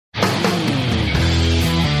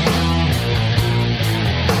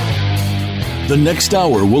The next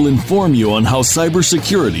hour will inform you on how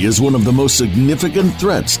cybersecurity is one of the most significant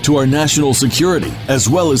threats to our national security, as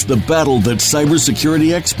well as the battle that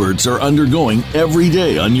cybersecurity experts are undergoing every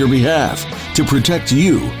day on your behalf to protect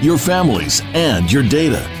you, your families, and your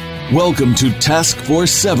data. Welcome to Task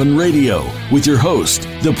Force 7 Radio with your host,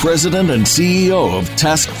 the President and CEO of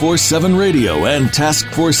Task Force 7 Radio and Task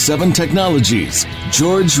Force 7 Technologies,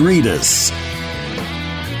 George Rettas.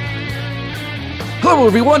 Hello,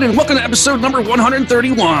 everyone, and welcome to episode number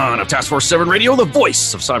 131 of Task Force 7 Radio, the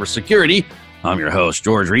voice of cybersecurity. I'm your host,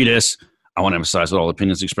 George Rettas. I want to emphasize that all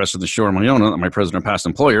opinions expressed in the show are my own, not my present or past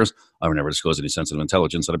employers. I would never disclose any sensitive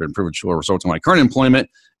intelligence that I've been privileged to or resort to my current employment,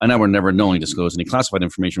 and I would never knowingly disclose any classified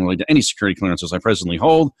information related to any security clearances I presently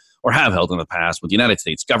hold or have held in the past with the United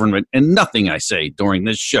States government, and nothing I say during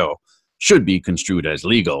this show should be construed as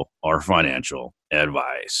legal or financial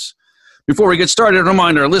advice. Before we get started, I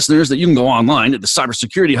remind our listeners that you can go online at the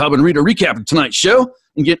Cybersecurity Hub and read a recap of tonight's show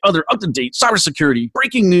and get other up-to-date cybersecurity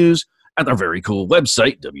breaking news at our very cool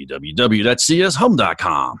website,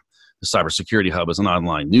 www.cshub.com. The Cybersecurity Hub is an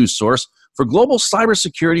online news source for global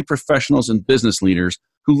cybersecurity professionals and business leaders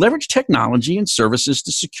who leverage technology and services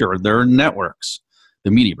to secure their networks.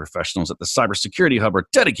 The media professionals at the Cybersecurity Hub are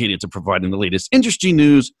dedicated to providing the latest industry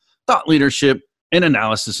news, thought leadership, and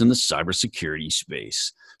analysis in the cybersecurity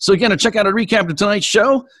space. So again, to check out a recap of tonight's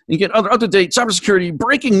show and get other up-to-date cybersecurity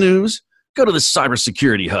breaking news, go to the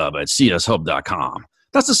Cybersecurity Hub at cshub.com.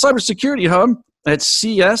 That's the Cybersecurity Hub at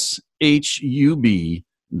cshub.com.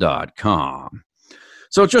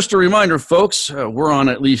 So just a reminder, folks, we're on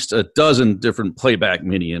at least a dozen different playback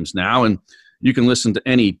mediums now, and you can listen to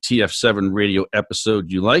any TF7 radio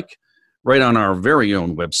episode you like right on our very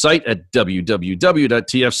own website at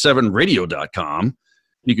www.tf7radio.com.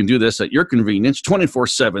 You can do this at your convenience,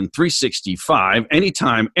 24/7, 365,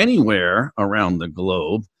 anytime, anywhere around the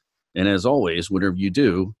globe. And as always, whatever you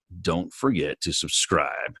do, don't forget to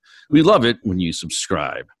subscribe. We love it when you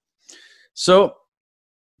subscribe. So,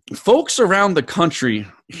 folks around the country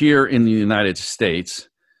here in the United States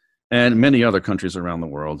and many other countries around the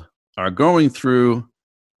world are going through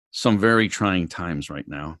some very trying times right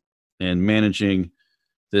now and managing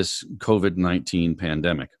this COVID-19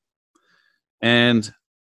 pandemic. And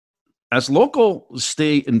as local,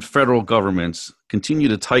 state, and federal governments continue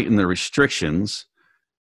to tighten their restrictions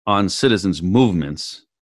on citizens' movements,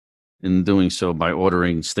 in doing so by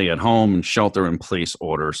ordering stay-at-home and shelter-in-place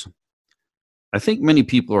orders, I think many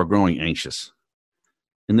people are growing anxious.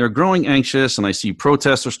 And they're growing anxious, and I see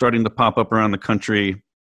protests are starting to pop up around the country,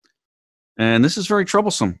 and this is very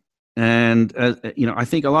troublesome. And I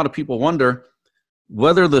think a lot of people wonder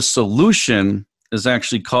whether the solution is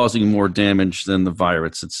actually causing more damage than the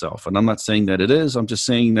virus itself. And I'm not saying that it is. I'm just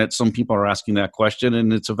saying that some people are asking that question,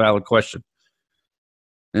 and it's a valid question.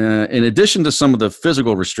 In addition to some of the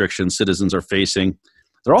physical restrictions citizens are facing,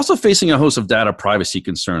 they're also facing a host of data privacy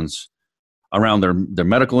concerns around their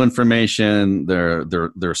medical information, their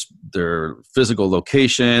physical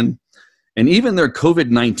location, and even their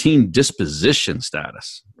COVID-19 disposition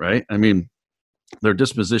status, right? I mean, their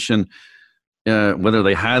disposition, whether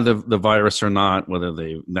they had the virus or not, whether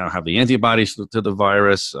they now have the antibodies to the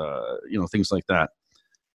virus, things like that.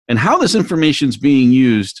 And how this information is being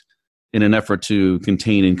used in an effort to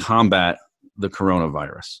contain and combat the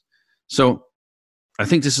coronavirus. So I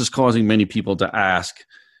think this is causing many people to ask,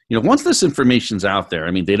 once this information's out there,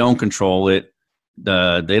 I mean, they don't control it.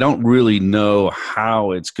 They don't really know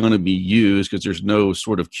how it's going to be used because there's no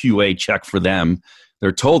sort of QA check for them.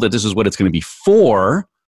 They're told that this is what it's going to be for,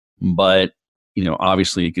 but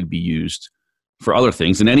obviously it could be used for other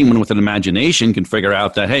things. And anyone with an imagination can figure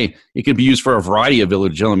out that, hey, it could be used for a variety of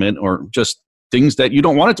illegitimate or just things that you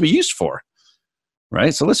don't want it to be used for,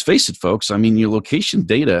 right? So let's face it, folks. I mean, your location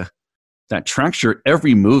data that tracks your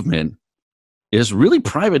every movement is really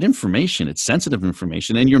private information. It's sensitive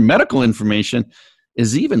information. And your medical information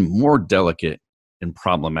is even more delicate and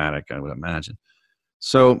problematic, I would imagine.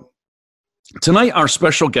 So tonight, our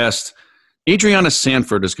special guest, Adriana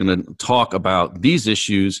Sanford, is going to talk about these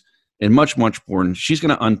issues and much, much more. And she's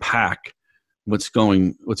going to unpack what's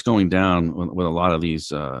going down with a lot of these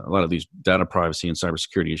data privacy and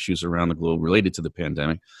cybersecurity issues around the globe related to the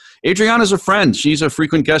pandemic. Adriana's a friend. She's a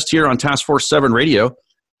frequent guest here on Task Force 7 Radio,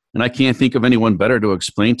 and I can't think of anyone better to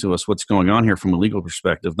explain to us what's going on here from a legal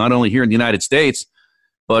perspective, not only here in the United States,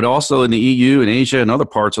 but also in the EU and Asia and other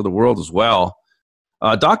parts of the world as well.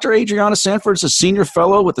 Dr. Adriana Sanford is a senior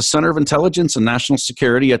fellow with the Center of Intelligence and National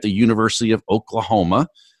Security at the University of Oklahoma.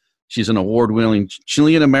 She's an award-winning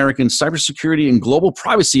Chilean-American cybersecurity and global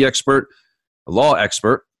privacy expert, a law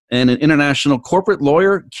expert, and an international corporate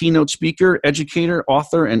lawyer, keynote speaker, educator,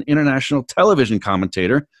 author, and international television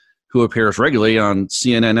commentator who appears regularly on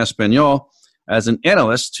CNN Espanol as an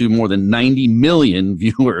analyst to more than 90 million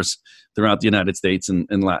viewers throughout the United States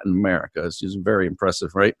and Latin America. She's very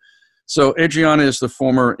impressive, right? So Adriana is the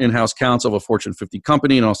former in-house counsel of a Fortune 50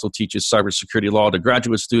 company and also teaches cybersecurity law to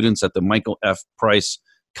graduate students at the Michael F. Price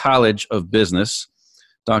College of Business.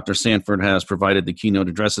 Dr. Sanford has provided the keynote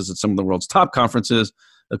addresses at some of the world's top conferences,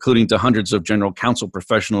 including to hundreds of general counsel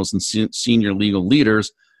professionals and senior legal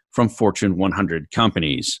leaders from Fortune 100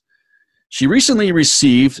 companies. She recently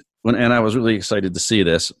received, and I was really excited to see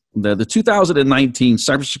this, the 2019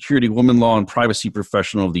 Cybersecurity Women Law and Privacy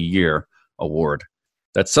Professional of the Year Award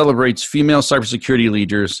that celebrates female cybersecurity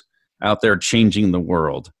leaders out there changing the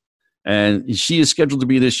world. And she is scheduled to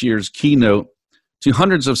be this year's keynote to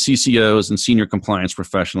hundreds of CCOs and senior compliance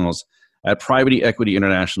professionals at Private Equity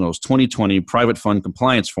International's 2020 Private Fund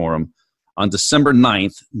Compliance Forum on December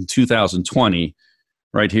 9th, 2020,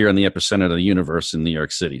 right here in the epicenter of the universe in New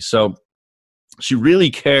York City. So she really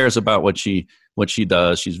cares about what she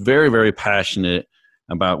does. She's very, very passionate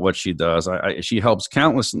about what she does. She helps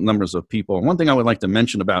countless numbers of people. And one thing I would like to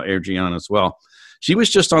mention about Adriana as well, she was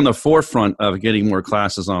just on the forefront of getting more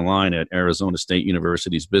classes online at Arizona State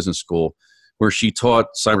University's business school, where she taught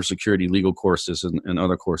cybersecurity legal courses and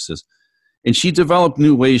other courses. And she developed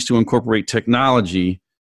new ways to incorporate technology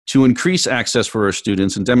to increase access for her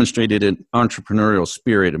students and demonstrated an entrepreneurial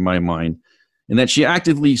spirit, in my mind, and that she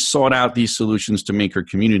actively sought out these solutions to make her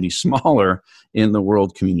community smaller and the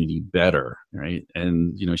world community better, right?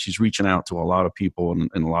 And, she's reaching out to a lot of people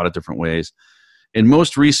in a lot of different ways. And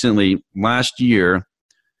most recently, last year,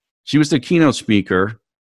 she was the keynote speaker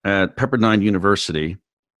at Pepperdine University,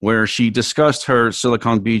 where she discussed her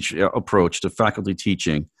Silicon Beach approach to faculty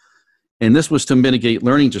teaching. And this was to mitigate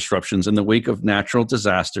learning disruptions in the wake of natural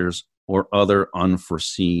disasters or other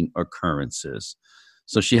unforeseen occurrences.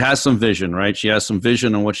 So she has some vision, right? She has some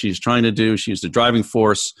vision on what she's trying to do. She's the driving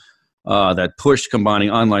force that pushed combining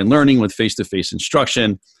online learning with face-to-face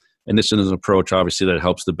instruction. And this is an approach, obviously, that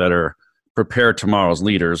helps to better prepare tomorrow's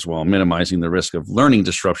leaders while minimizing the risk of learning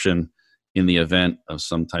disruption in the event of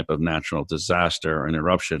some type of natural disaster or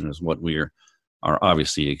interruption, is what we are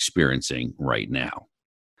obviously experiencing right now.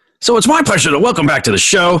 So it's my pleasure to welcome back to the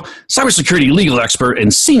show cybersecurity legal expert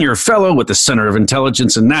and senior fellow with the Center of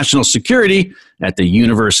Intelligence and National Security at the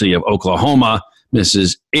University of Oklahoma,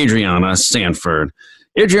 Mrs. Adriana Sanford.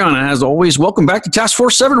 Adriana, as always, welcome back to Task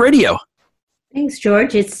Force 7 Radio. Thanks,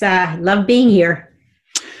 George. It's love being here.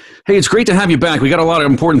 Hey, it's great to have you back. We got a lot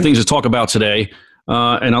of important things to talk about today.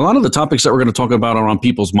 And a lot of the topics that we're going to talk about are on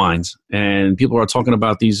people's minds. And people are talking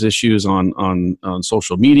about these issues on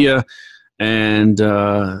social media. And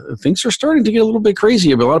things are starting to get a little bit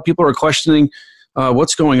crazy. But a lot of people are questioning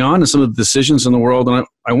what's going on and some of the decisions in the world. And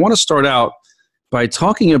I want to start out by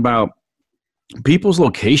talking about people's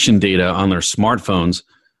location data on their smartphones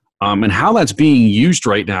and how that's being used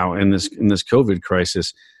right now in this COVID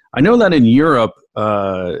crisis. I know that in Europe,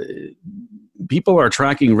 people are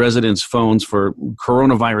tracking residents' phones for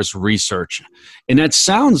coronavirus research, and that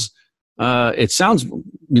sounds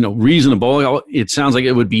reasonable. It sounds like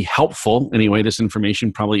it would be helpful. Anyway, this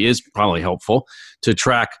information probably helpful to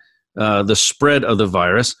track the spread of the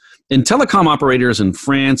virus. And telecom operators in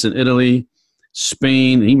France and Italy,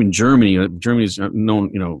 Spain, and even Germany. Germany's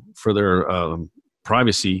known, for their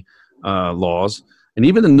privacy laws, and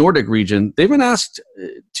even the Nordic region. They've been asked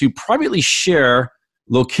to privately share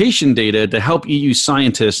location data to help EU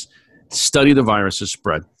scientists study the virus's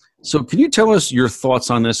spread. So can you tell us your thoughts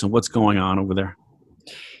on this and what's going on over there?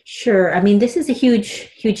 Sure. I mean, this is a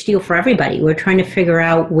huge deal for everybody. We're trying to figure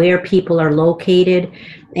out where people are located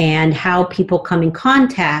and how people come in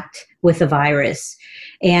contact with the virus.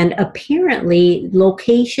 And apparently,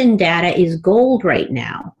 location data is gold right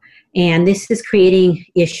now. And this is creating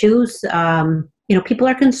issues. People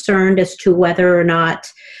are concerned as to whether or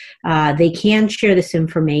not they can share this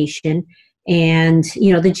information. And,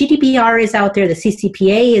 the GDPR is out there, the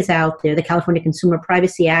CCPA is out there, the California Consumer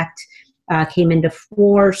Privacy Act came into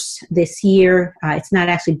force this year. It's not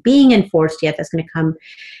actually being enforced yet. That's going to come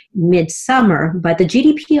midsummer, but the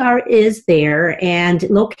GDPR is there, and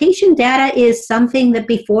location data is something that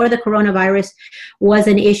before the coronavirus was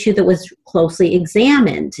an issue that was closely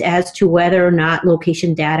examined as to whether or not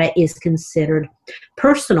location data is considered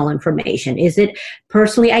personal information. Is it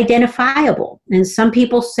personally identifiable? And some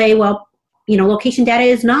people say, well, location data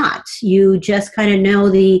is not. You just kind of know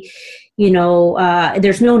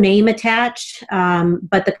there's no name attached,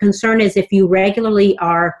 but the concern is if you regularly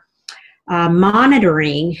are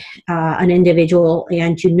monitoring an individual,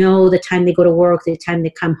 and you know the time they go to work, the time they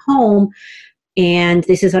come home, and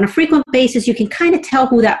this is on a frequent basis, you can kind of tell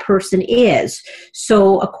who that person is.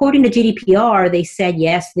 So according to GDPR, they said,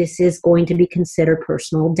 yes, this is going to be considered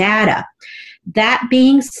personal data. That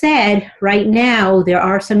being said, right now, there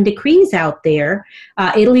are some decrees out there.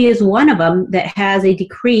 Italy is one of them that has a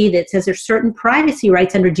decree that says there's certain privacy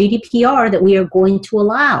rights under GDPR that we are going to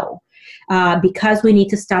allow. Because we need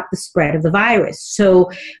to stop the spread of the virus. So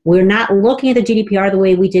we're not looking at the GDPR the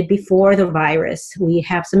way we did before the virus. We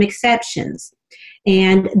have some exceptions.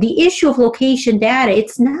 And the issue of location data,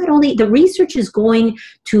 it's not only, the research is going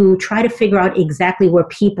to try to figure out exactly where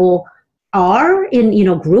people are in,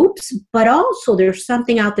 groups, but also there's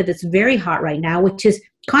something out there that's very hot right now, which is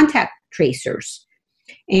contact tracers.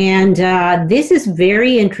 And this is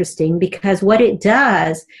very interesting because what it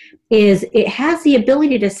does is it has the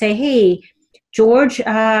ability to say, hey, George,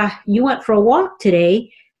 you went for a walk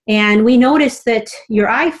today, and we noticed that your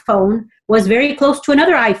iPhone was very close to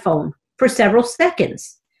another iPhone for several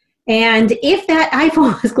seconds. And if that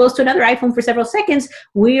iPhone is close to another iPhone for several seconds,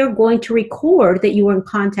 we are going to record that you were in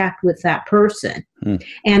contact with that person.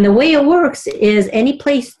 And the way it works is any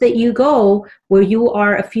place that you go where you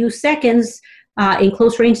are a few seconds in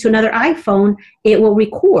close range to another iPhone, it will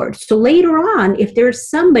record. So later on, if there's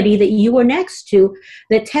somebody that you were next to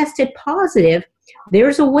that tested positive,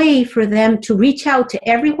 there's a way for them to reach out to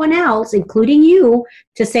everyone else, including you,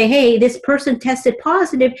 to say, hey, this person tested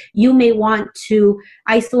positive. You may want to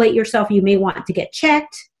isolate yourself. You may want to get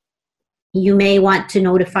checked. You may want to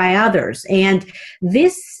notify others. And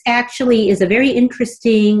this actually is a very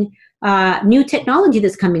interesting new technology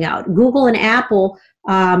that's coming out. Google and Apple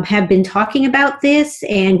have been talking about this,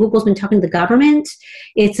 and Google's been talking to the government.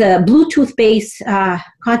 It's a Bluetooth-based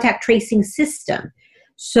contact tracing system.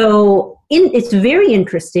 So it's very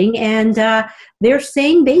interesting, and they're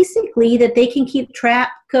saying basically that they can keep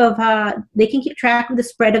track of the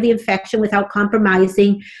spread of the infection without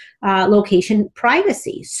compromising location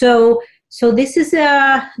privacy. So this is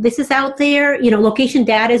out there. Location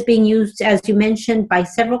data is being used, as you mentioned, by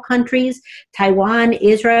several countries. Taiwan,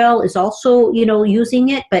 Israel is also using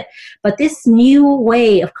it. But this new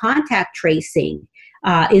way of contact tracing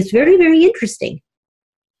is very, very interesting.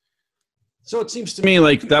 So it seems to me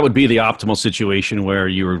like that would be the optimal situation where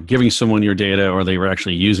you were giving someone your data, or they were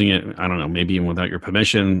actually using it, I don't know, maybe even without your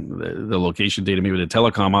permission, the location data, maybe the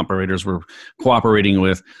telecom operators were cooperating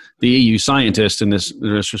with the EU scientists in this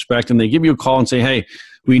respect, and they give you a call and say, hey,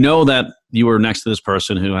 we know that you were next to this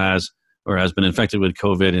person who has been infected with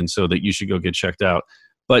COVID, and so that you should go get checked out.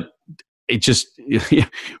 But it just,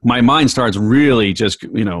 my mind starts really just,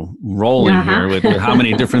 rolling here with how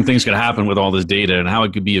many different things could happen with all this data and how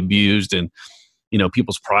it could be abused, and,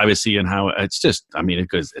 people's privacy, and how it's just,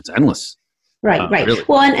 it's endless. Right. Really.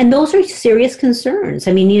 Well, and those are serious concerns.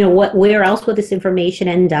 Where else would this information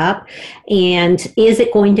end up? And is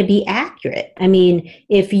it going to be accurate?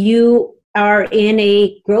 If you are in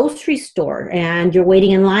a grocery store and you're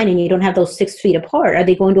waiting in line and you don't have those 6 feet apart, are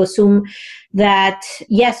they going to assume that,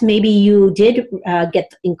 yes, maybe you did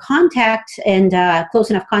get in contact and close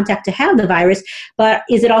enough contact to have the virus, but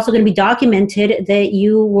is it also going to be documented that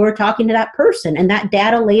you were talking to that person? And that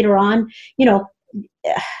data later on,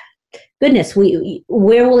 goodness,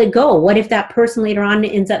 where will it go? What if that person later on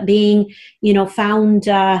ends up being, found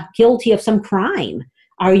guilty of some crime?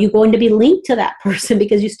 Are you going to be linked to that person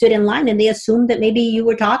because you stood in line and they assumed that maybe you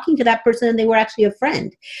were talking to that person and they were actually a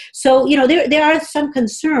friend? So, there are some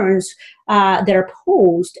concerns that are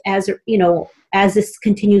posed as this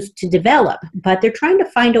continues to develop, but they're trying to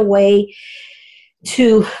find a way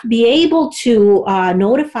to be able to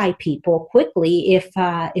notify people quickly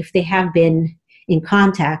if they have been in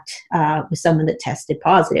contact with someone that tested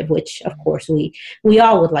positive, which of course we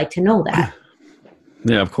all would like to know that.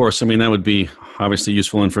 Yeah, of course. That would be obviously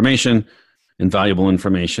useful information and valuable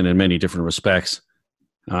information in many different respects.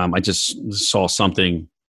 I just saw something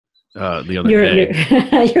the other day.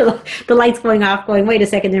 The light's going off, going, wait a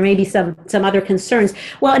second, there may be some other concerns.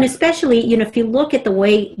 Well, and especially, if you look at the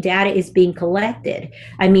way data is being collected,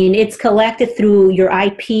 it's collected through your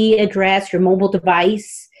IP address, your mobile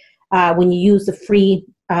device, when you use the free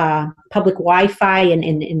public Wi-Fi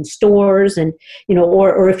in stores, and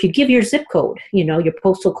or if you give your zip code, your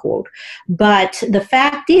postal code. But the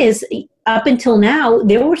fact is, up until now,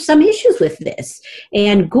 there were some issues with this,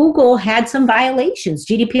 and Google had some violations,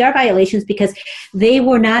 GDPR violations, because they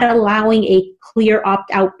were not allowing a clear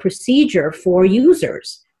opt-out procedure for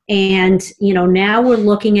users. And now we're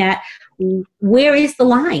looking at where is the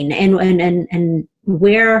line, and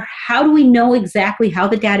how do we know exactly how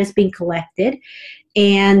the data is being collected,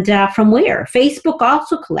 And from where? Facebook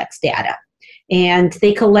also collects data. And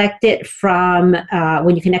they collect it from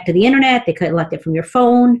when you connect to the internet, they collect it from your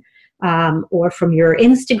phone or from your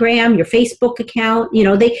Instagram, your Facebook account.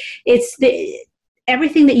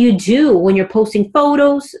 Everything that you do when you're posting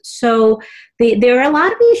photos. So there are a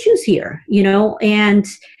lot of issues here, and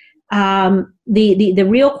the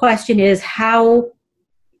real question is how,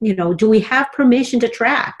 do we have permission to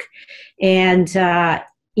track? And,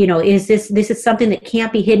 is this is something that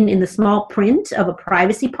can't be hidden in the small print of a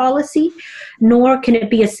privacy policy, nor can it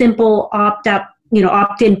be a simple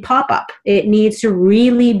opt-in pop-up. It needs to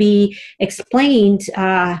really be explained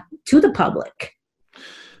to the public.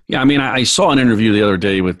 Yeah, I mean, I saw an interview the other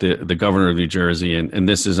day with the governor of New Jersey, and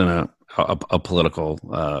this isn't a political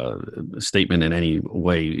statement in any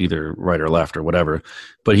way, either right or left or whatever.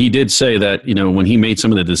 But he did say that, when he made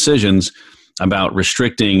some of the decisions about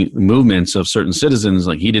restricting movements of certain citizens,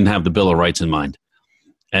 like he didn't have the Bill of Rights in mind.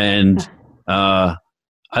 And I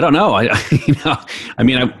don't know.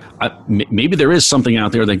 Maybe there is something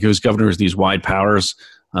out there that gives governors these wide powers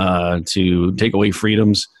to take away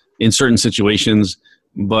freedoms in certain situations,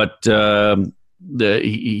 but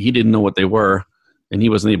he didn't know what they were, and he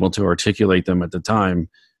wasn't able to articulate them at the time.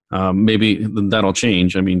 Maybe that'll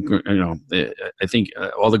change. I mean, I think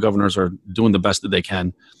all the governors are doing the best that they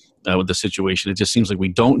can with the situation. It just seems like we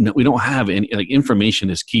don't have any,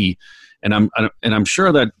 information is key, and I'm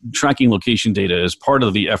sure that tracking location data is part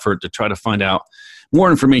of the effort to try to find out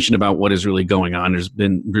more information about what is really going on. There's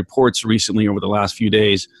been reports recently over the last few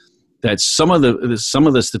days that some of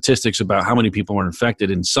the statistics about how many people are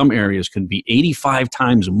infected in some areas can be 85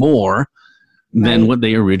 times more than what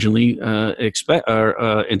they originally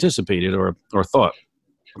anticipated or thought.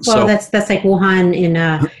 Well, that's like Wuhan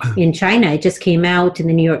in China. It just came out in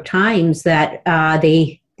the New York Times that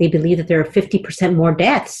they believe that there are 50% more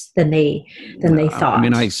deaths than they thought. I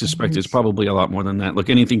mean, I suspect it's probably a lot more than that. Look,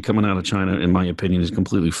 anything coming out of China, in my opinion, is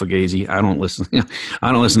completely fugazi. I don't listen to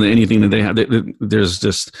anything that they have. There's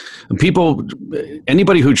just people.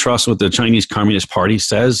 Anybody who trusts what the Chinese Communist Party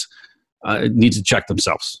says needs to check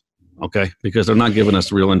themselves. Okay, because they're not giving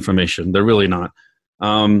us real information. They're really not.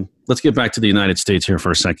 Let's get back to the United States here for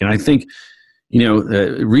a second. I think,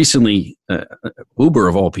 recently, Uber,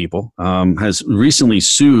 of all people, has recently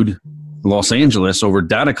sued Los Angeles over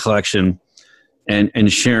data collection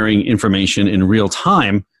and sharing information in real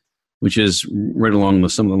time, which is right along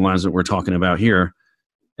with some of the lines that we're talking about here.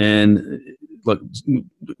 And look,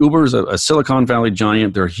 Uber is a Silicon Valley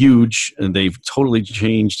giant. They're huge, and they've totally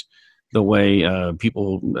changed the way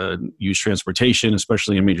people use transportation,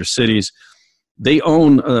 especially in major cities. They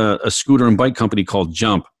own a scooter and bike company called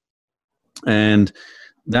Jump. And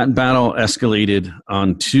that battle escalated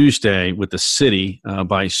on Tuesday with the city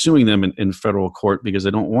by suing them in federal court because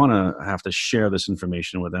they don't want to have to share this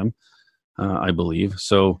information with them, I believe.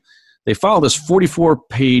 So they filed this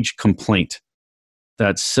 44-page complaint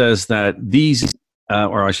that says that these,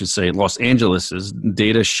 or I should say Los Angeles's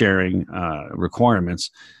data sharing requirements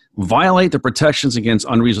violate the protections against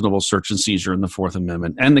unreasonable search and seizure in the Fourth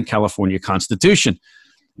Amendment and the California Constitution.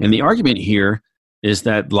 And the argument here is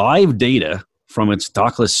that live data from its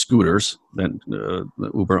dockless scooters that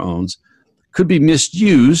Uber owns could be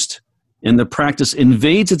misused, and the practice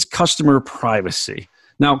invades its customer privacy.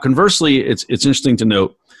 Now, conversely, it's interesting to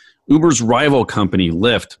note Uber's rival company,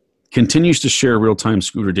 Lyft, continues to share real-time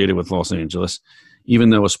scooter data with Los Angeles, even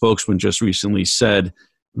though a spokesman just recently said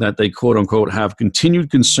that they, quote unquote, have continued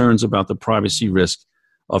concerns about the privacy risk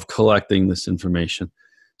of collecting this information.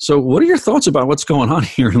 So what are your thoughts about what's going on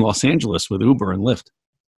here in Los Angeles with Uber and Lyft?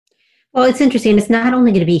 Well, it's interesting. It's not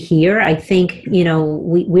only going to be here. I think,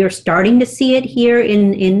 we're starting to see it here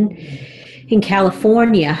in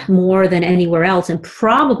California more than anywhere else. And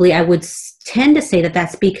probably I would tend to say that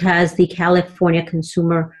that's because the California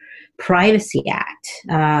Consumer Privacy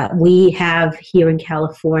Act. We have here in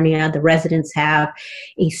California, the residents have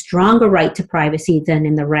a stronger right to privacy than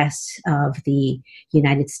in the rest of the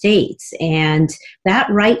United States. And that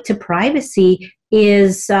right to privacy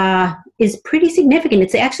is pretty significant.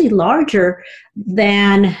 It's actually larger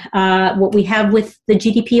than what we have with the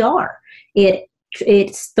GDPR.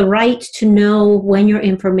 It's the right to know when your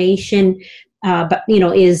information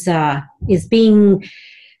is being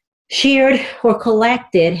shared or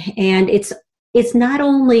collected, and it's not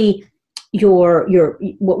only your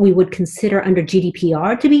what we would consider under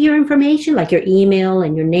GDPR to be your information, like your email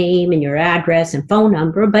and your name and your address and phone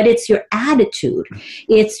number, but it's your attitude,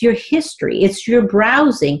 it's your history, it's your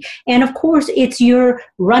browsing, and of course it's your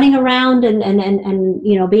running around and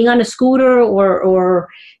being on a scooter or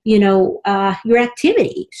your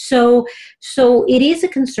activity. So it is a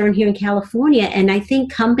concern here in California, and I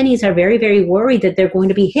think companies are very, very worried that they're going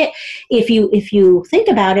to be hit. If you think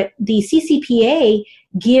about it, the CCPA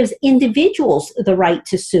gives individuals the right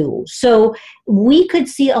to sue. So we could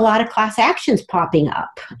see a lot of class actions popping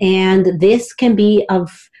up, and this can be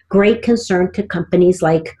of great concern to companies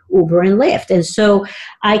like Uber and Lyft. And so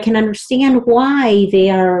I can understand why they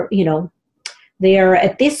are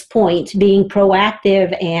at this point being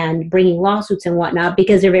proactive and bringing lawsuits and whatnot,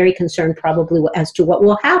 because they're very concerned probably as to what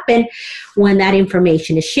will happen when that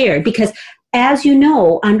information is shared. Because as you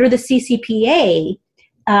know, under the CCPA,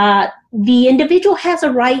 the individual has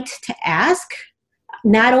a right to ask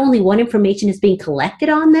not only what information is being collected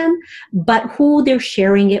on them, but who they're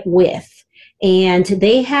sharing it with. And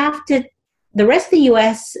they have to, the rest of the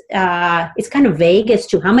U.S. Is kind of vague as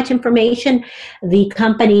to how much information the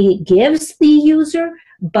company gives the user,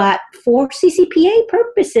 but for CCPA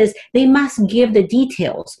purposes, they must give the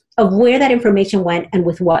details of where that information went and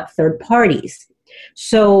with what third parties.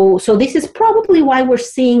 So this is probably why we're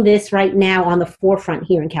seeing this right now on the forefront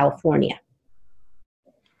here in California.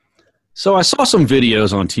 So I saw some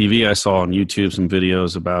videos on TV. I saw on YouTube some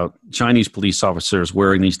videos about Chinese police officers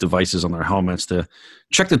wearing these devices on their helmets to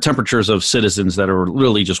check the temperatures of citizens that are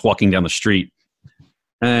literally just walking down the street.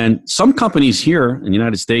 And some companies here in the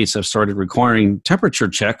United States have started requiring temperature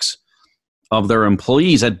checks of their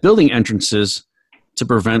employees at building entrances to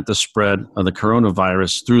prevent the spread of the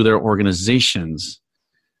coronavirus through their organizations.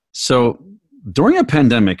 So during a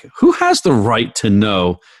pandemic, who has the right to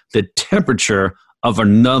know the temperature of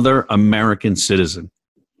another American citizen?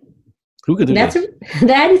 Who could do that?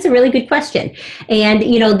 That is a really good question. And,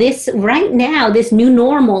 this right now, this new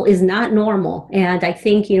normal is not normal. And I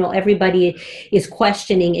think, everybody is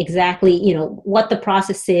questioning exactly, what the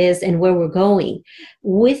process is and where we're going.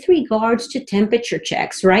 With regards to temperature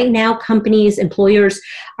checks, right now, companies, employers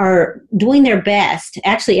are doing their best.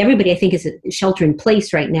 Actually, everybody, I think, is shelter in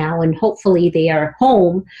place right now, and hopefully they are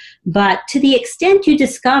home. But to the extent you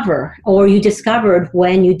discover, or you discovered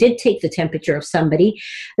when you did take the temperature of somebody,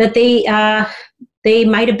 that they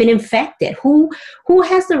might have been infected. Who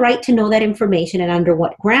has the right to know that information and under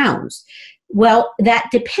what grounds? Well, that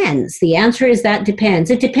depends. The answer is that depends.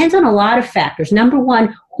 It depends on a lot of factors. Number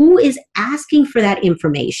one, who is asking for that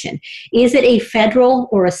information? Is it a federal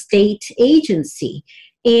or a state agency?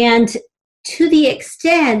 And to the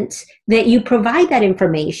extent that you provide that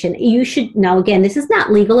information, you should, now again, this is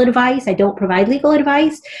not legal advice. I don't provide legal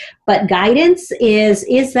advice, but guidance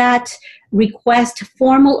is that request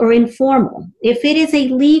formal or informal? If it is a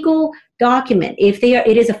legal document, it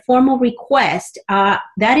is a formal request,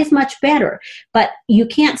 that is much better. But you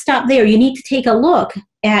can't stop there. You need to take a look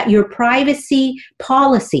at your privacy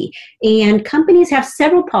policy. And companies have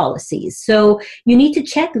several policies. So you need to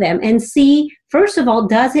check them and see, first of all,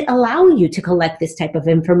 does it allow you to collect this type of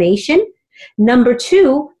information? Number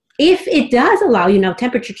two, if it does allow you, now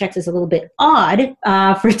temperature checks is a little bit odd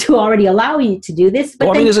for it to already allow you to do this.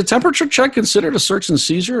 But is a temperature check considered a search and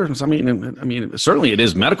seizure? I mean, certainly it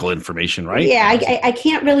is medical information, right? Yeah, I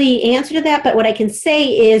can't really answer to that, but what I can say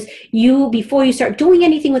is before you start doing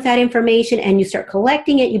anything with that information and you start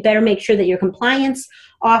collecting it, you better make sure that your compliance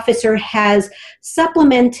officer has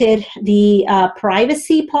supplemented the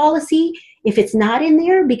privacy policy if it's not in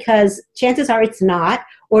there, because chances are it's not,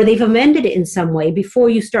 or they've amended it in some way before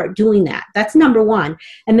you start doing that. That's number one.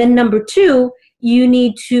 And then number two, you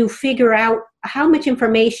need to figure out how much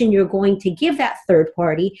information you're going to give that third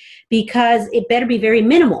party, because it better be very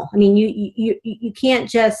minimal. I mean, you can't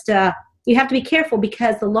just, you have to be careful,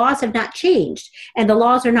 because the laws have not changed and the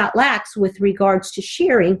laws are not lax with regards to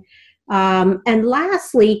sharing. And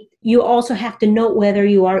lastly, you also have to note whether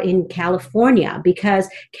you are in California, because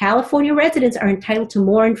California residents are entitled to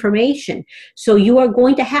more information. So you are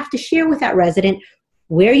going to have to share with that resident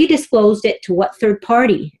where you disclosed it, to what third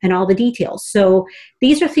party, and all the details. So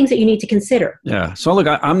these are things that you need to consider. Yeah. So look,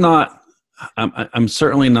 I'm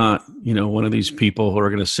certainly not, one of these people who are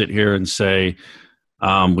going to sit here and say,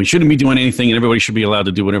 we shouldn't be doing anything and everybody should be allowed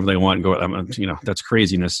to do whatever they want and go, that's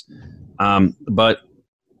craziness. But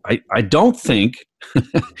I don't think,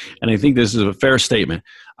 and I think this is a fair statement,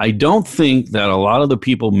 I don't think that a lot of the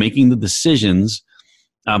people making the decisions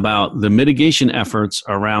about the mitigation efforts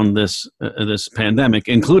around this pandemic,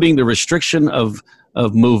 including the restriction of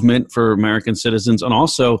movement for American citizens, and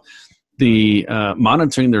also the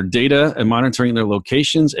monitoring their data and monitoring their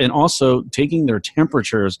locations and also taking their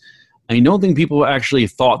temperatures. I don't think people actually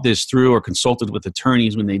thought this through or consulted with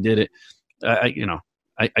attorneys when they did it.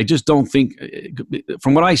 I just don't think,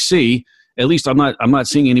 from what I see, at least I'm not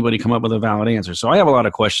seeing anybody come up with a valid answer. So I have a lot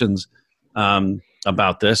of questions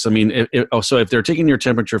about this. I mean, if they're taking your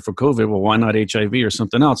temperature for COVID, well, why not HIV or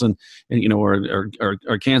something else, and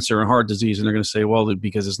or cancer or heart disease? And they're going to say, well,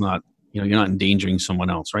 because it's not, you're not endangering someone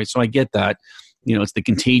else, right? So I get that. It's the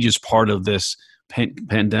contagious part of this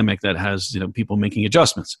pandemic that has people making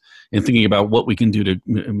adjustments and thinking about what we can do to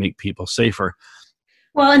make people safer.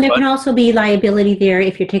 Well, and there can also be liability there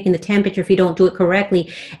if you're taking the temperature, if you don't do it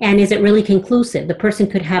correctly. And is it really conclusive? The person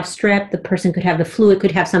could have strep, the person could have the flu, it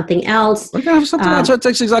could have something else. They could have something else.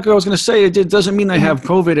 That's exactly what I was going to say. It doesn't mean they have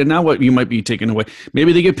COVID and now what you might be taken away.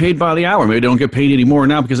 Maybe they get paid by the hour. Maybe they don't get paid anymore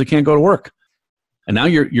now because they can't go to work. And now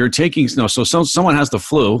you're taking, so someone has the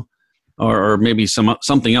flu or maybe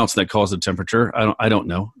something else that caused the temperature. I don't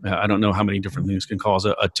know. I don't know how many different things can cause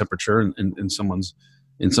a temperature in someone's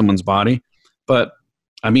body. But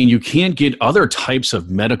I mean, you can't get other types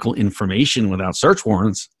of medical information without search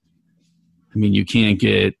warrants. I mean, you can't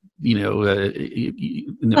get, it's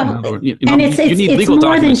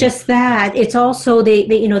more than just that. It's also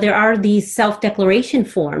there are these self-declaration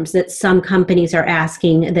forms that some companies are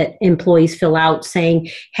asking that employees fill out,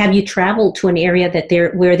 saying, "Have you traveled to an area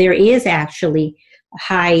where there is actually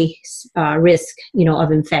high risk,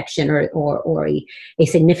 of infection or a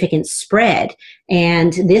significant spread?"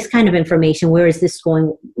 And this kind of information, where is this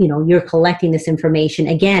going? You're collecting this information.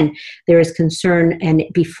 Again, there is concern. And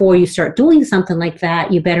before you start doing something like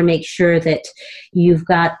that, you better make sure that you've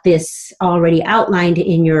got this already outlined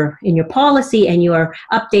in your policy, and you are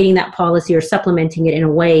updating that policy or supplementing it in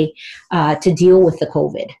a way to deal with the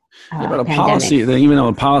COVID. But a policy, even though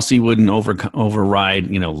a policy wouldn't override,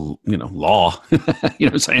 law. You know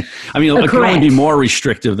what I'm saying? I mean, it could only be more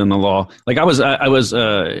restrictive than the law. Like I was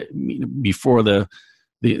before the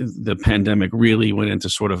pandemic really went into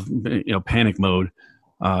sort of panic mode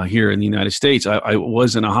here in the United States. I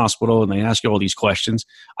was in a hospital and they ask you all these questions.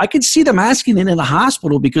 I could see them asking it in the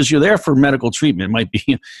hospital because you're there for medical treatment. Might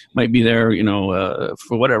be there,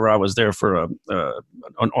 for whatever. I was there for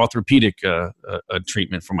an orthopedic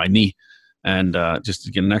treatment for my knee, and just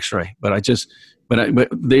to get an X-ray. But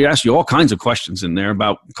they ask you all kinds of questions in there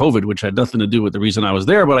about COVID, which had nothing to do with the reason I was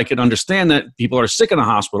there. But I could understand that people are sick in a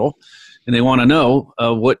hospital and they want to know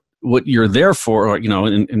what you're there for,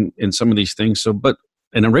 in some of these things. So, but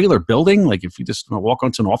in a regular building, like if you just walk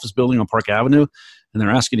onto an office building on Park Avenue and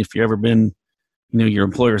they're asking if you've ever been, your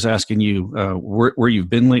employer's asking you where you've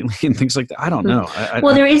been lately and things like that. I don't know.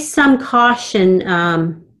 There is some caution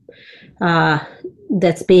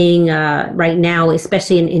that's being right now,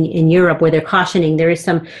 especially in Europe, where they're cautioning. There is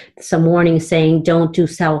some warning saying don't do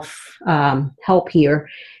self-help here.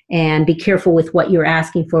 And be careful with what you're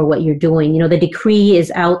asking for, what you're doing. The decree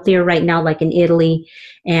is out there right now, like in Italy,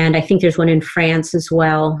 and I think there's one in France as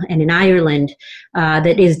well, and in Ireland,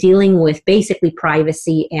 that is dealing with basically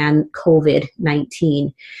privacy and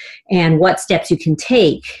COVID-19 and what steps you can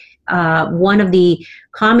take. One of the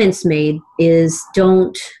comments made is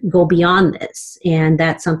don't go beyond this. And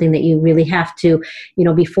that's something that you really have to,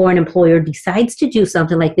 before an employer decides to do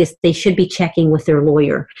something like this, they should be checking with their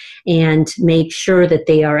lawyer and make sure that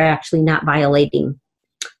they are actually not violating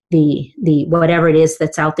the whatever it is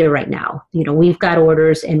that's out there right now. We've got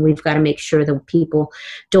orders and we've got to make sure that people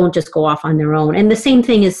don't just go off on their own. And the same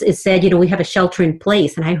thing is said, we have a shelter in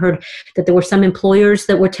place. And I heard that there were some employers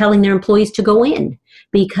that were telling their employees to go in,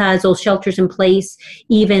 because those shelters in place,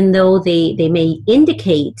 even though they may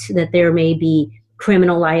indicate that there may be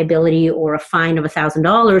criminal liability or a fine of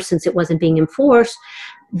 $1,000 since it wasn't being enforced,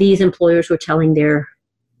 these employers were telling their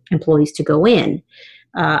employees to go in.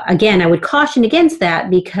 Again, I would caution against that,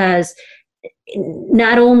 because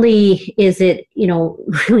not only is it,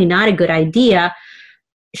 really not a good idea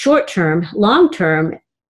short term, long term,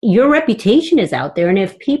 your reputation is out there. And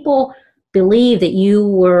if people believe that you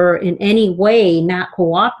were in any way not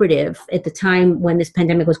cooperative at the time when this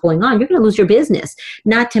pandemic was going on, you're going to lose your business.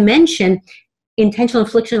 Not to mention intentional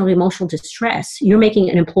infliction of emotional distress. You're making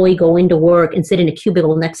an employee go into work and sit in a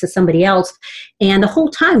cubicle next to somebody else, and the whole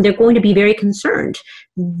time they're going to be very concerned.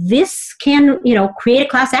 This can, create a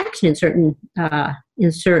class action in certain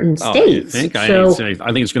states. I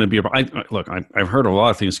think it's going to be. I've heard a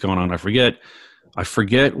lot of things going on. I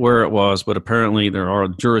forget where it was, but apparently there are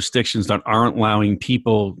jurisdictions that aren't allowing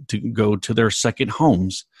people to go to their second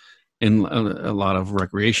homes in a lot of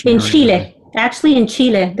recreation in areas. Chile. Actually, in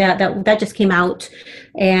Chile, that just came out,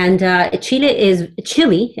 and Chile is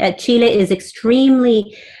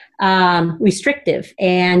extremely restrictive,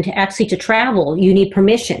 and actually to travel, you need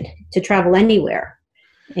permission to travel anywhere.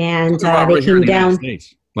 And they came down.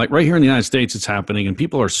 Like right here in the United States, it's happening, and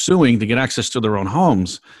people are suing to get access to their own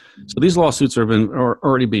homes. So these lawsuits are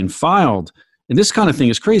already being filed. And this kind of thing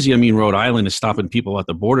is crazy. I mean, Rhode Island is stopping people at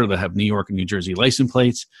the border that have New York and New Jersey license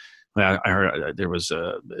plates. I heard there was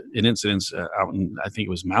an incident out in, I think it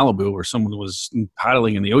was Malibu, where someone was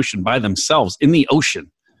paddling in the ocean by themselves,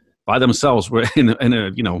 where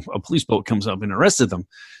a police boat comes up and arrested them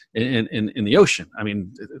in the ocean. I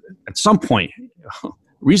mean, at some point,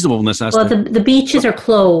 reasonableness has to... Well, the beaches are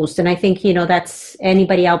closed, and I think, that's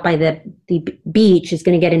anybody out by the beach is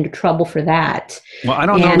going to get into trouble for that. Well, I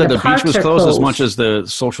don't know that the beach was closed as much as the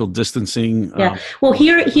social distancing. Yeah. Well,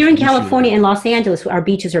 here in California and Los Angeles, our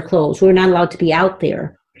beaches are closed. We're not allowed to be out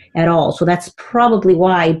there at all. So that's probably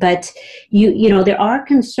why. But, there are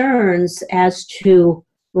concerns as to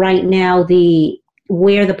right now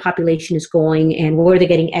where the population is going and where they're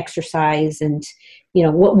getting exercise, and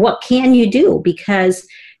what can you do, because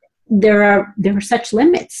there are such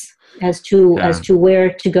limits as to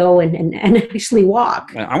where to go and actually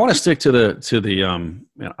walk. I want to stick to the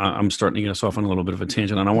I'm starting to get us off on a little bit of a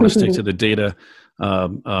tangent, and I want to stick to the data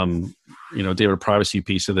data privacy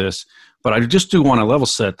piece of this. But I just do want to level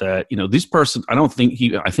set that, this person, I think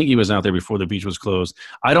he was out there before the beach was closed.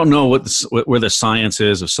 I don't know where the science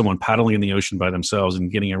is of someone paddling in the ocean by themselves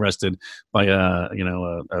and getting arrested by a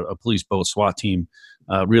police boat SWAT team.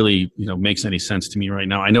 Really, makes any sense to me right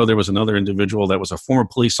now. I know there was another individual that was a former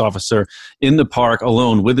police officer in the park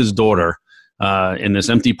alone with his daughter in this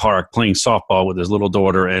empty park playing softball with his little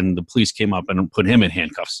daughter, and the police came up and put him in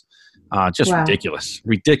handcuffs. Just wow.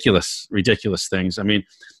 ridiculous things. I mean,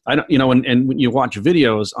 I don't, and when you watch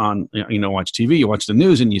videos on, watch TV, you watch the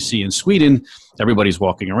news, and you see in Sweden, everybody's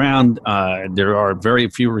walking around. There are very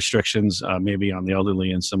few restrictions, maybe on the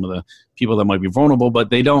elderly and some of the people that might be vulnerable, but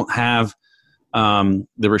they don't have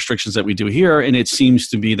the restrictions that we do here. And it seems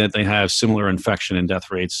to be that they have similar infection and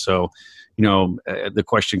death rates. So, the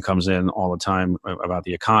question comes in all the time about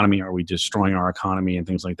the economy. Are we destroying our economy and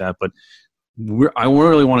things like that? But I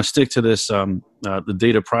really want to stick to this, the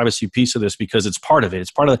data privacy piece of this, because it's part of it.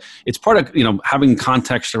 It's part of having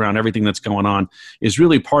context around everything that's going on is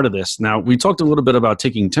really part of this. Now, we talked a little bit about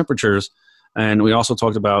taking temperatures, and we also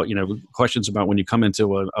talked about, questions about when you come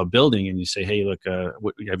into a building and you say, hey, look,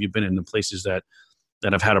 have you been in the places that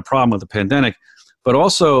have had a problem with the pandemic? But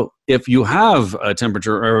also, if you have a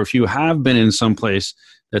temperature, or if you have been in some place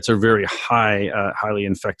that's a very highly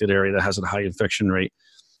infected area that has a high infection rate,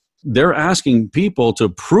 they're asking people to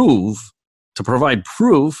provide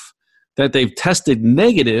proof that they've tested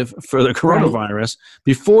negative for the coronavirus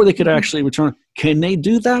before they could actually return. Can they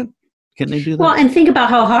do that? Well, and think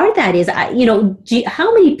about how hard that is.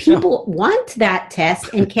 How many people want that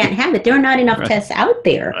test and can't have it? There are not enough tests out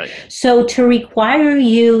there. Right. So to require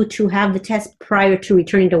you to have the test prior to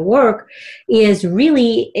returning to work is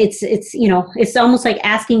really, it's almost like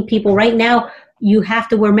asking people right now, you have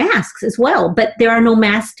to wear masks as well, but there are no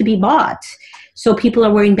masks to be bought. So people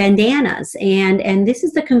are wearing bandanas. And this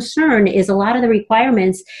is the concern, is a lot of the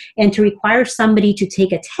requirements, and to require somebody to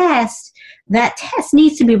take a test, that test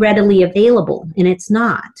needs to be readily available, and it's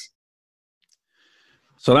not.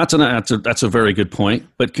 So that's a very good point.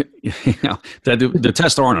 But the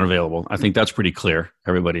tests aren't available. I think that's pretty clear.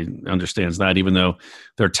 Everybody understands that, even though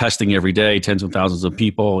they're testing every day, tens of thousands of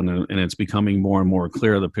people, and it's becoming more and more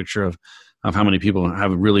clear, the picture of how many people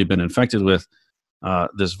have really been infected with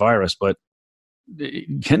this virus. But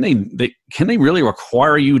can they really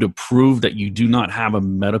require you to prove that you do not have a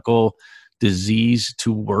medical disease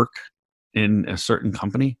to work in a certain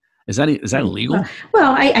company? Is that illegal?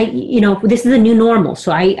 Well, this is a new normal,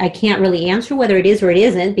 so I can't really answer whether it is or it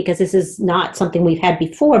isn't, because this is not something we've had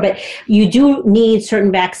before. But you do need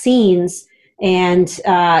certain vaccines, and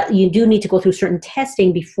you do need to go through certain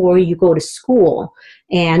testing before you go to school.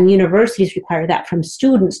 And universities require that from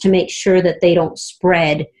students to make sure that they don't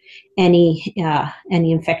spread any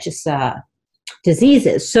infectious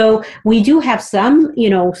diseases. So we do have some,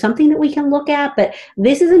 something that we can look at, but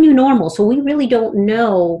this is a new normal. So we really don't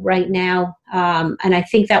know right now. And I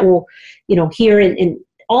think that will, here in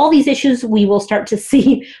all these issues, we will start to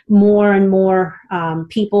see more and more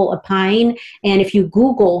people opine. And if you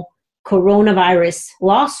Google coronavirus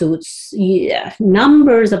lawsuits,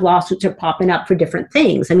 numbers of lawsuits are popping up for different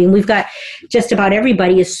things. I mean, we've got just about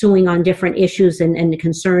everybody is suing on different issues and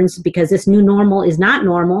concerns, because this new normal is not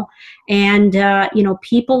normal, and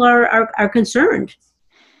people are concerned.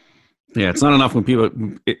 Yeah, it's not enough when people.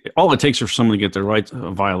 All it takes for someone to get their rights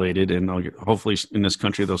violated, and hopefully in this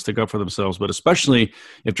country they'll stick up for themselves. But especially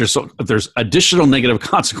if there's additional negative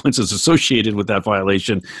consequences associated with that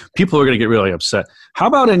violation, people are going to get really upset. How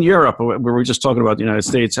about in Europe, where we're just talking about the United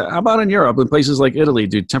States? How about in Europe, in places like Italy?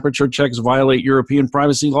 Do temperature checks violate European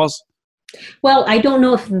privacy laws? Well, I don't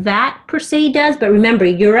know if that per se does, but remember,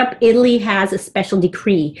 Italy has a special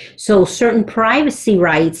decree. So certain privacy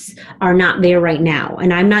rights are not there right now.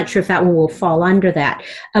 And I'm not sure if that one will fall under that.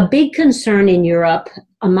 A big concern in Europe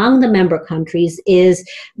among the member countries is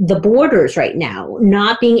the borders right now,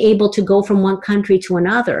 not being able to go from one country to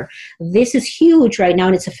another. This is huge right now,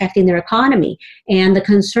 and it's affecting their economy. And the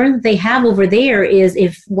concern that they have over there is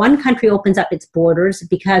if one country opens up its borders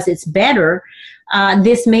because it's better,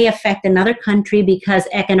 this may affect another country because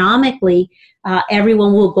economically,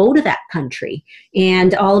 everyone will go to that country.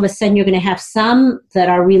 And all of a sudden, you're going to have some that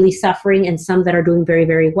are really suffering and some that are doing very,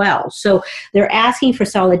 very well. So they're asking for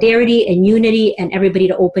solidarity and unity and everybody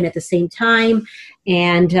to open at the same time.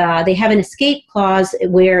 And they have an escape clause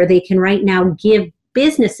where they can right now give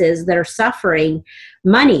businesses that are suffering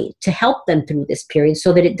money to help them through this period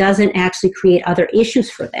so that it doesn't actually create other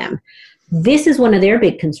issues for them. This is one of their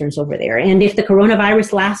big concerns over there. And if the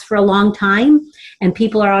coronavirus lasts for a long time and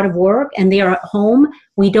people are out of work and they are at home,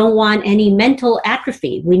 we don't want any mental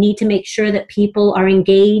atrophy. We need to make sure that people are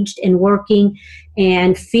engaged and working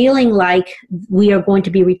and feeling like we are going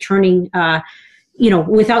to be returning,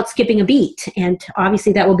 without skipping a beat. And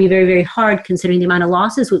obviously that will be very, very hard considering the amount of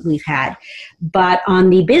losses we've had. But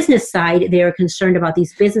on the business side, they are concerned about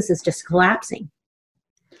these businesses just collapsing.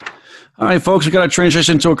 All right, folks, we got to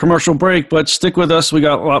transition to a commercial break, but stick with us. We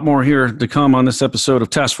got a lot more here to come on this episode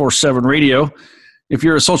of Task Force 7 Radio. If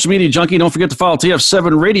you're a social media junkie, don't forget to follow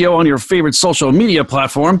TF7 Radio on your favorite social media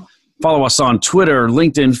platform. Follow us on Twitter,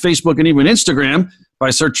 LinkedIn, Facebook, and even Instagram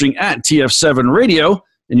by searching at TF7 Radio,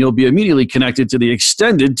 and you'll be immediately connected to the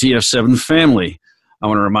extended TF7 family. I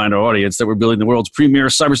want to remind our audience that we're building the world's premier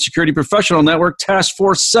cybersecurity professional network, Task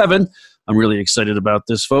Force 7. I'm really excited about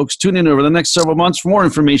this, folks. Tune in over the next several months for more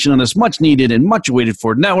information on this much-needed and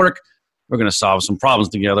much-awaited-for network. We're going to solve some problems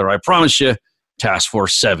together. I promise you, Task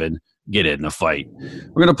Force 7, get in the fight.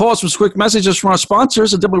 We're going to pause some quick messages from our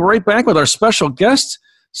sponsors, and then we'll be right back with our special guest,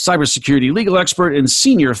 cybersecurity legal expert and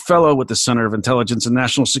senior fellow with the Center of Intelligence and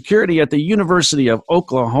National Security at the University of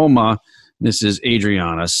Oklahoma, Mrs.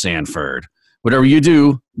 Adriana Sanford. Whatever you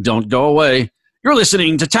do, don't go away. You're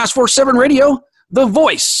listening to Task Force 7 Radio, the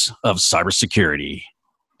voice of cybersecurity.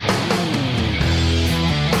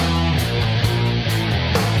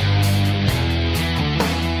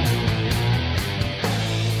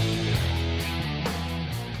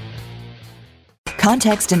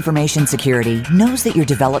 Context Information Security knows that your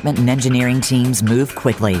development and engineering teams move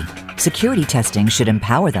quickly. Security testing should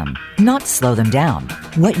empower them, not slow them down.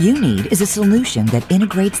 What you need is a solution that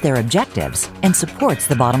integrates their objectives and supports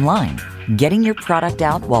the bottom line, getting your product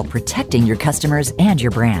out while protecting your customers and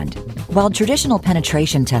your brand. While traditional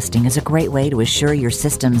penetration testing is a great way to assure your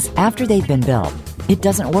systems after they've been built, it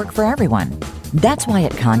doesn't work for everyone. That's why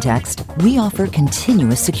at Context, we offer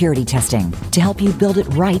continuous security testing to help you build it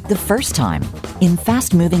right the first time. In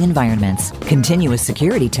fast-moving environments, continuous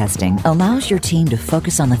security testing allows your team to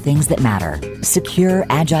focus on the things that matter: secure,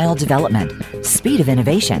 agile development, speed of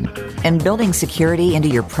innovation, and building security into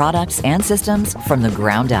your products and systems from the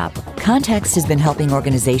ground up. Context has been helping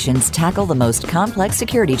organizations tackle the most complex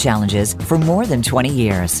security challenges for more than 20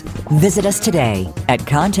 years. Visit us today at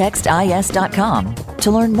contextis.com to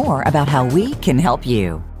learn more about how we can help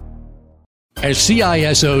you. As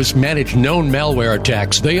CISOs manage known malware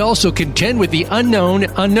attacks, they also contend with the unknown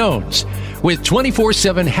unknowns. With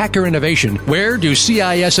 24/7 hacker innovation, where do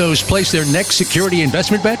CISOs place their next security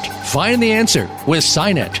investment bet? Find the answer with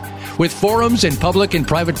SINET. With forums and public and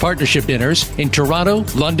private partnership dinners in Toronto,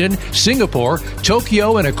 London, Singapore,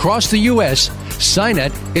 Tokyo, and across the U.S.,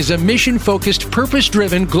 SINET is a mission-focused,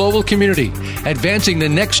 purpose-driven global community, advancing the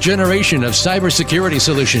next generation of cybersecurity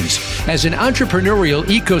solutions. As an entrepreneurial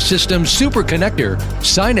ecosystem superconnector,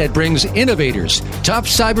 SINET brings innovators, top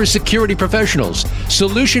cybersecurity professionals,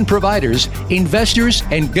 solution providers, investors,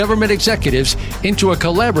 and government executives into a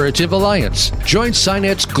collaborative alliance. Join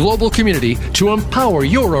SINET's global community to empower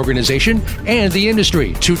your organization and the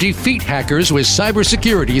industry to defeat hackers with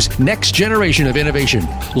cybersecurity's next generation of innovation.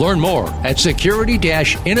 Learn more at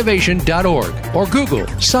security-innovation.org or Google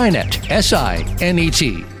SINET,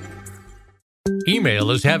 S-I-N-E-T.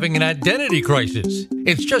 Email is having an identity crisis.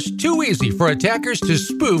 It's just too easy for attackers to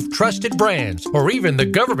spoof trusted brands or even the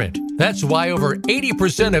government. That's why over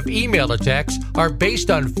 80% of email attacks are based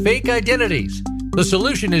on fake identities. The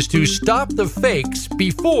solution is to stop the fakes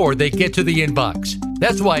before they get to the inbox.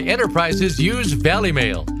 That's why enterprises use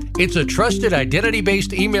ValleyMail. It's a trusted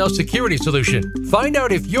identity-based email security solution. Find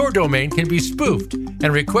out if your domain can be spoofed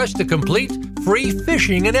and request a complete free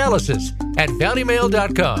phishing analysis at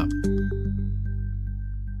valleymail.com.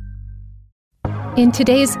 In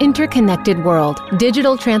today's interconnected world,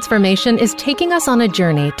 digital transformation is taking us on a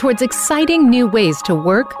journey towards exciting new ways to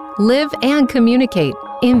work, live, and communicate.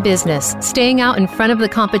 In business, staying out in front of the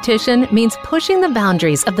competition means pushing the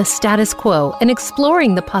boundaries of the status quo and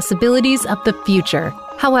exploring the possibilities of the future.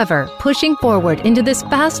 However, pushing forward into this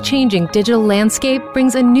fast-changing digital landscape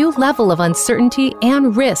brings a new level of uncertainty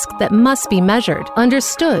and risk that must be measured,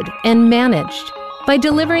 understood, and managed. By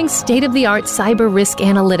delivering state-of-the-art cyber risk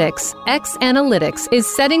analytics, X Analytics is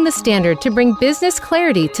setting the standard to bring business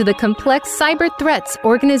clarity to the complex cyber threats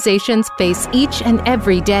organizations face each and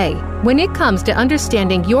every day. When it comes to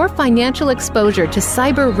understanding your financial exposure to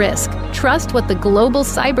cyber risk, trust what the global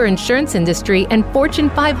cyber insurance industry and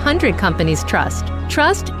Fortune 500 companies trust.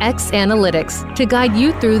 Trust X Analytics to guide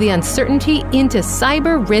you through the uncertainty into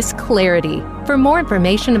cyber risk clarity. For more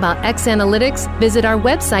information about X Analytics, visit our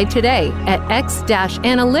website today at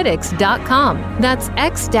x-analytics.com. That's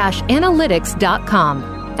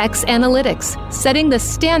x-analytics.com. X Analytics, setting the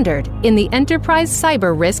standard in the enterprise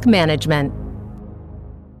cyber risk management.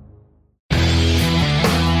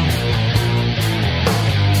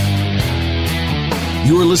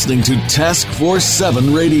 You're listening to Task Force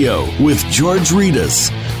 7 Radio with George Ritas.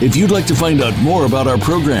 If you'd like to find out more about our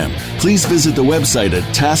program, please visit the website at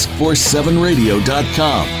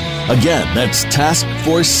taskforce7radio.com. Again, that's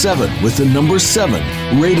taskforce7 with the number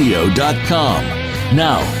 7, radio.com.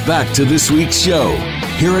 Now, back to this week's show.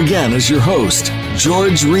 Here again is your host,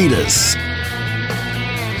 George Ritas.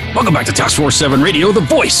 Welcome back to Task Force 7 Radio, the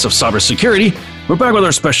voice of cybersecurity. We're back with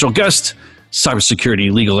our special guest,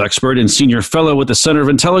 cybersecurity legal expert and senior fellow with the Center of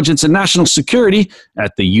Intelligence and National Security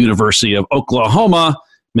at the University of Oklahoma,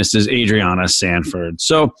 Mrs. Adriana Sanford.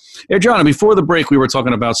 So, Adriana, before the break, we were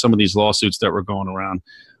talking about some of these lawsuits that were going around.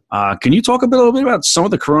 Can you talk a little bit about some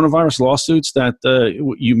of the coronavirus lawsuits that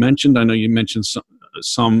you mentioned? I know you mentioned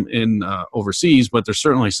some in overseas, but there's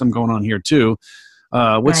certainly some going on here too.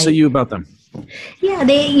 What say you about them? Yeah,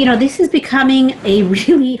 this is becoming a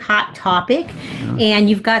really hot topic, and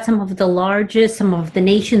you've got some of the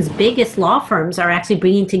nation's biggest law firms are actually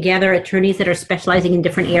bringing together attorneys that are specializing in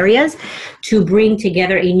different areas to bring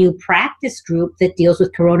together a new practice group that deals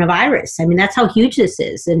with coronavirus. I mean, that's how huge this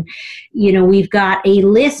is. And, we've got a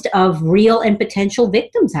list of real and potential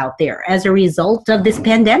victims out there as a result of this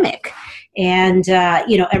pandemic. And,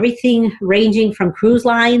 everything ranging from cruise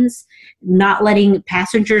lines, not letting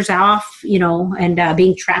passengers off, and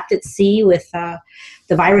being trapped at sea with the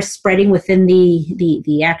virus spreading within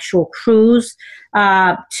the actual cruise,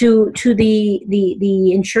 to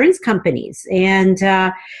the insurance companies and,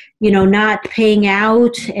 not paying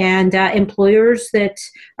out, and employers that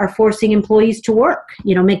are forcing employees to work.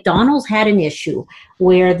 McDonald's had an issue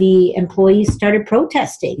where the employees started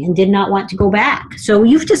protesting and did not want to go back. So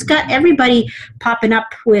you've just got everybody popping up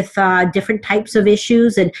with different types of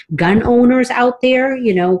issues, and gun owners out there,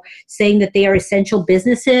 saying that they are essential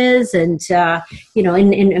businesses. And,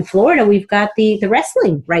 in Florida, we've got the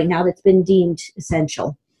wrestling right now that's been deemed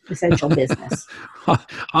essential business.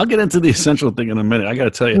 I'll get into the essential thing in a minute. I got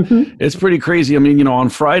to tell you, It's pretty crazy. I mean, on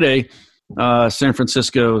Friday, San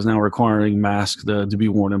Francisco is now requiring masks to be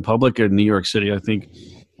worn in public. In New York City, I think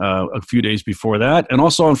a few days before that, and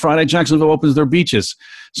also on Friday, Jacksonville opens their beaches.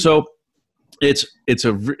 So it's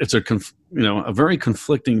a very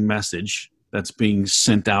conflicting message that's being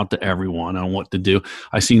sent out to everyone on what to do.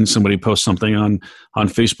 I seen somebody post something on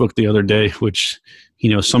Facebook the other day, which,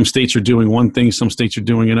 some states are doing one thing, some states are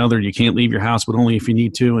doing another. You can't leave your house, but only if you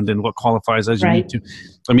need to, and then what qualifies as you need to.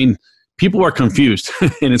 I mean, people are confused,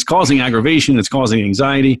 and it's causing aggravation, it's causing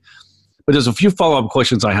anxiety. But there's a few follow-up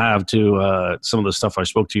questions I have to some of the stuff I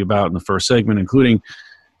spoke to you about in the first segment, including,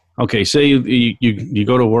 okay, say you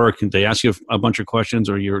go to work and they ask you a bunch of questions,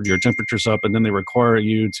 or your temperature's up, and then they require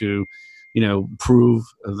you to prove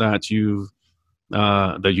that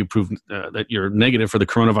that you're negative for the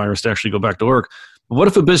coronavirus to actually go back to work. But what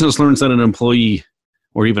if a business learns that an employee,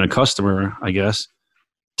 or even a customer, I guess,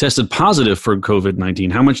 tested positive for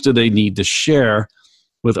COVID-19? How much do they need to share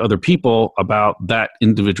with other people about that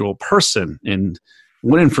individual person? And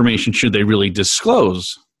what information should they really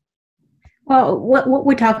disclose? Well, what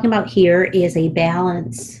we're talking about here is a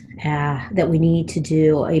balance that we need to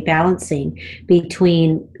do, a balancing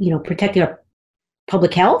between, protecting our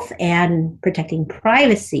public health and protecting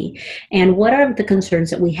privacy. And what are the concerns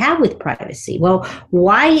that we have with privacy? Well,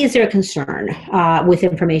 why is there a concern with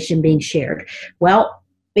information being shared? Well,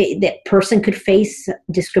 that person could face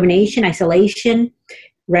discrimination, isolation,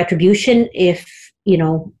 retribution if,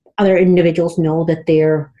 other individuals know that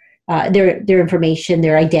their information,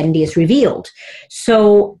 their identity is revealed.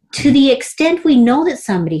 So to the extent we know that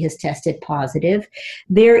somebody has tested positive,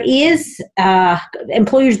 there is,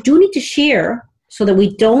 employers do need to share so that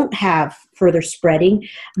we don't have further spreading,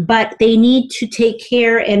 but they need to take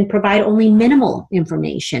care and provide only minimal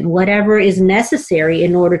information, whatever is necessary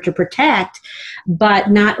in order to protect,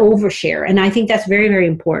 but not overshare. And I think that's very, very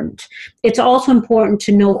important. It's also important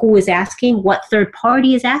to know who is asking, what third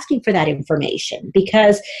party is asking for that information,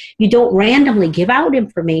 because you don't randomly give out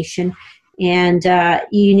information, and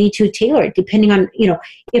you need to tailor it depending on,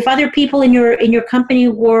 if other people in your company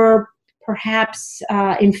were perhaps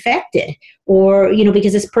infected, or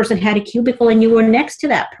because this person had a cubicle and you were next to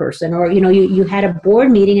that person, or you had a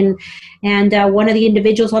board meeting and one of the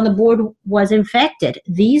individuals on the board was infected.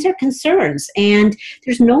 These are concerns, and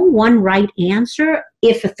there's no one right answer.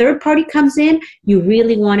 If a third party comes in, you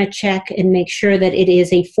really want to check and make sure that it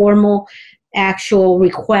is a formal actual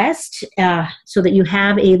request, so that you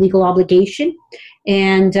have a legal obligation.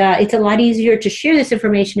 And it's a lot easier to share this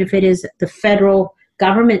information if it is the federal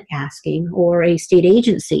government asking or a state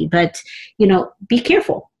agency. But, be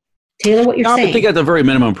careful. Tailor what you're saying. I think at the very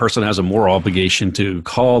minimum, a person has a moral obligation to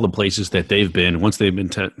call the places that they've been, once they've been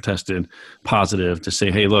tested positive, to say,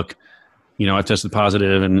 hey, look, I tested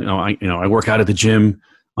positive, and I work out at the gym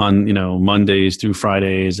on Mondays through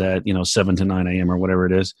Fridays at 7 to 9 a.m. or whatever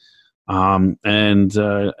it is. And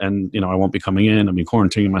I won't be coming in. I'll be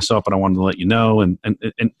quarantining myself, but I wanted to let you know. And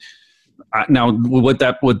now what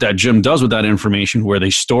that gym does with that information, where they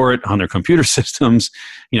store it on their computer systems,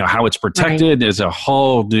 how it's protected, is a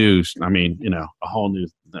whole new, a whole new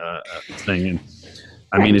thing.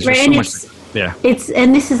 And it's just so much. Yeah.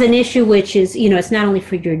 And this is an issue which is, it's not only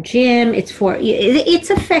for your gym, it's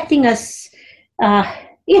affecting us,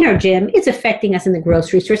 in our gym, it's affecting us in the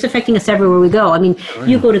grocery store. It's affecting us everywhere we go.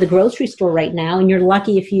 You go to the grocery store right now, and you're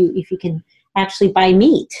lucky if you can actually buy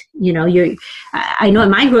meat. I know in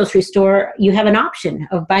my grocery store, you have an option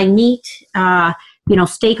of buying meat,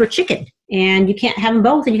 steak or chicken, and you can't have them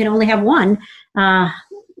both, and you can only have one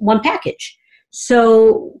package.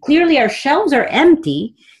 So clearly our shelves are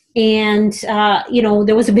empty. And,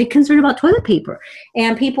 there was a big concern about toilet paper,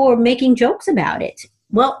 and people were making jokes about it.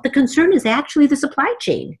 Well, the concern is actually the supply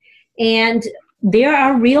chain. And there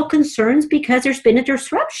are real concerns because there's been a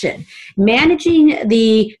disruption. Managing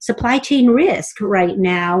the supply chain risk right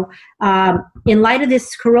now, in light of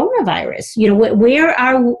this coronavirus, where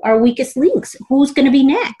are our weakest links? Who's going to be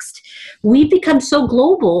next? We've become so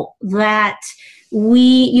global that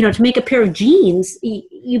to make a pair of jeans,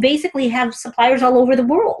 you basically have suppliers all over the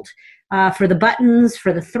world, for the buttons,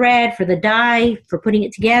 for the thread, for the dye, for putting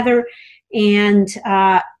it together. And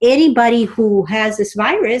anybody who has this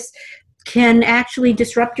virus can actually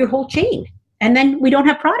disrupt your whole chain. And then we don't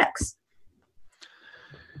have products.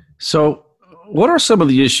 So what are some of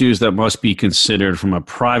the issues that must be considered from a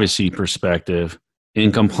privacy perspective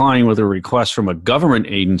in complying with a request from a government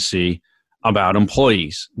agency about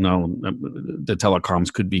employees? The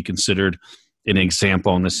telecoms could be considered an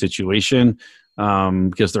example in this situation,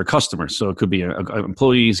 because they're customers. So it could be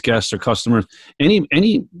employees, guests, or customers.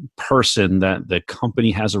 Any person that the company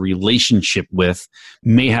has a relationship with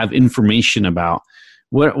may have information about.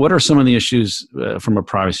 What are some of the issues from a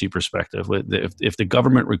privacy perspective if the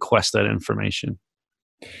government requests that information?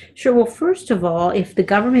 Sure. Well, first of all, if the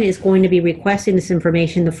government is going to be requesting this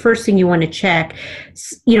information, the first thing you want to check,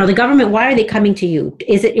 the government, why are they coming to you?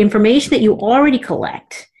 Is it information that you already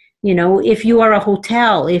collect? If you are a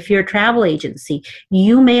hotel, if you're a travel agency,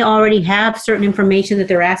 you may already have certain information that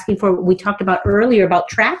they're asking for. We talked about earlier about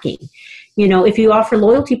tracking. If you offer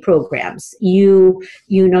loyalty programs, you're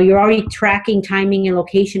already tracking timing and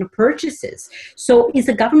location of purchases. So is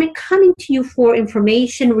the government coming to you for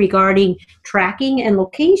information regarding tracking and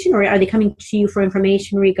location, or are they coming to you for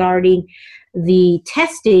information regarding the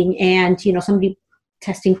testing and, somebody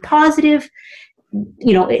testing positive?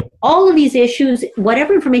 All of these issues,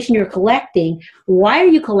 whatever information you're collecting, why are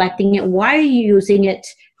you collecting it? Why are you using it?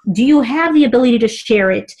 Do you have the ability to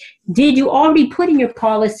share it? Did you already put in your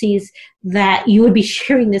policies that you would be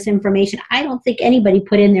sharing this information? I don't think anybody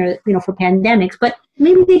put in there, for pandemics, but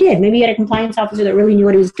maybe they did. Maybe you had a compliance officer that really knew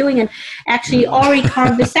what he was doing and actually already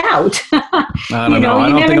carved this out. I don't know. I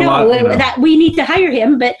don't think a lot, that we need to hire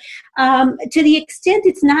him, but to the extent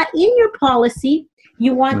it's not in your policy,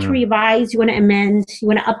 you want to revise, you want to amend, you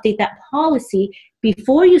want to update that policy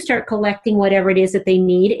before you start collecting whatever it is that they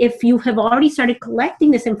need. If you have already started collecting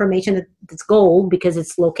this information that's gold because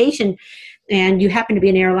it's location, and you happen to be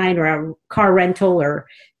an airline or a car rental or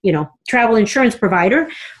travel insurance provider,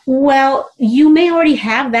 well, you may already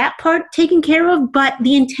have that part taken care of, but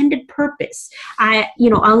the intended purpose,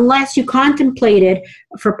 unless you contemplated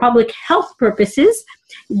for public health purposes,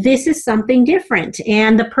 this is something different.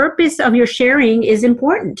 And the purpose of your sharing is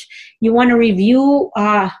important. You want to review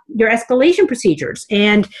your escalation procedures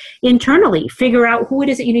and internally figure out who it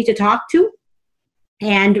is that you need to talk to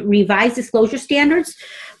and revise disclosure standards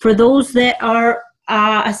for those that are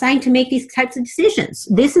assigned to make these types of decisions.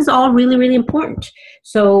 This is all really, really important.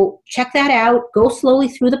 So check that out. Go slowly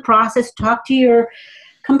through the process. Talk to your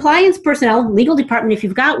compliance personnel, legal department if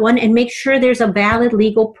you've got one, and make sure there's a valid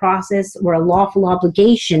legal process or a lawful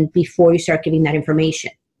obligation before you start giving that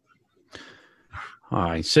information.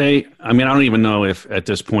 I don't even know if at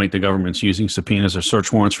this point the government's using subpoenas or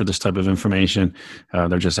search warrants for this type of information.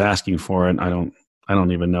 They're just asking for it. I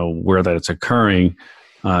don't even know where that it's occurring.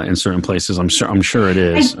 In certain places, I'm sure it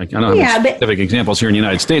is. I don't have specific examples here in the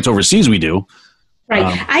United States. Overseas, we do.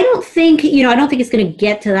 Right. I don't think it's going to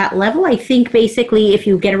get to that level. I think basically, if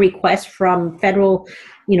you get a request from federal,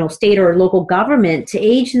 state or local government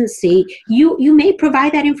agency, you may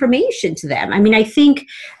provide that information to them. I mean, I think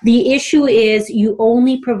the issue is you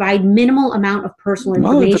only provide minimal amount of personal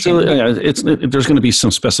information. There's going to be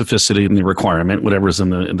some specificity in the requirement, whatever's in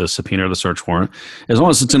the subpoena or the search warrant. As long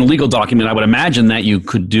as it's in a legal document, I would imagine that you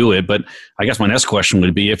could do it. But I guess my next question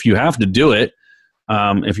would be, if you have to do it,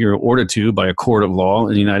 if you're ordered to by a court of law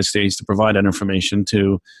in the United States to provide that information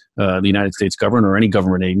to the United States government or any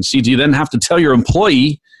government agency, do you then have to tell your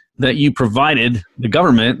employee that you provided the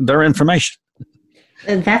government their information?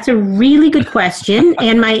 That's a really good question.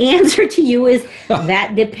 And my answer to you is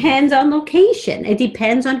that depends on location. It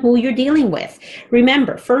depends on who you're dealing with.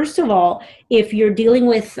 Remember, first of all, if you're dealing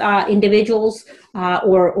with individuals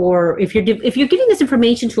or if you're giving this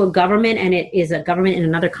information to a government and it is a government in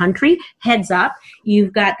another country, heads up,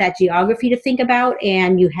 you've got that geography to think about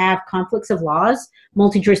and you have conflicts of laws,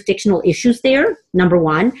 multi-jurisdictional issues there, number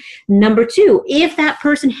one. Number two, if that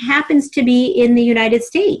person happens to be in the United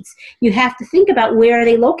States, you have to think about where are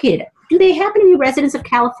they located. Do they happen to be residents of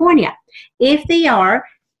California? If they are,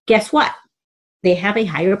 guess what? They have a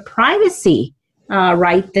higher privacy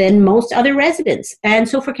right than most other residents. And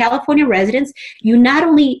so for California residents, you not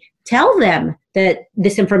only tell them that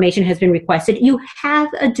this information has been requested, you have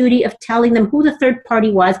a duty of telling them who the third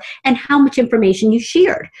party was and how much information you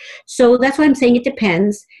shared. So that's why I'm saying it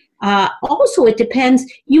depends. Also, it depends.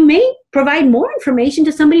 You may provide more information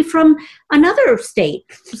to somebody from another state,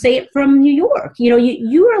 say from New York.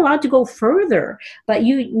 You are allowed to go further, but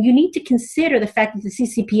you need to consider the fact that the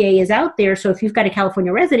CCPA is out there. So if you've got a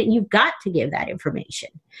California resident, you've got to give that information.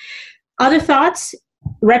 Other thoughts,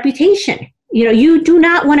 reputation. You do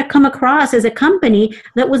not want to come across as a company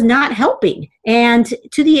that was not helping. And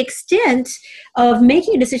to the extent of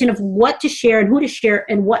making a decision of what to share and who to share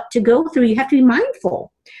and what to go through, you have to be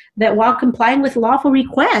mindful that while complying with lawful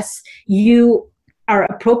requests, you are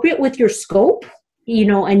appropriate with your scope,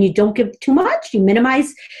 and you don't give too much, you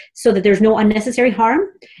minimize so that there's no unnecessary harm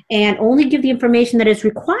and only give the information that is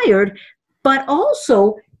required, but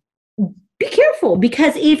also be careful,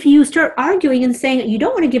 because if you start arguing and saying you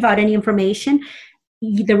don't want to give out any information,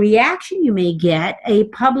 the reaction you may get, a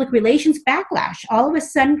public relations backlash. All of a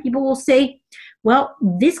sudden, people will say, well,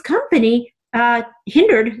 this company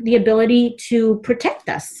hindered the ability to protect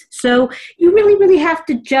us. So you really, really have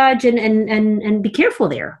to judge and be careful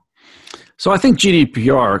there. So I think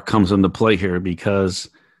GDPR comes into play here because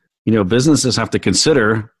businesses have to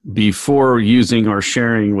consider before using or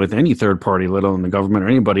sharing with any third party, let alone the government or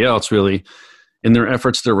anybody else, really, in their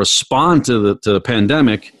efforts to respond to the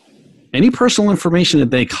pandemic, any personal information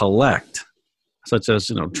that they collect, such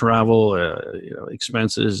as travel,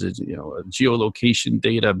 expenses, geolocation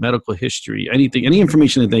data, medical history, any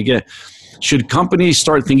information that they get. Should companies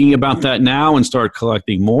start thinking about that now and start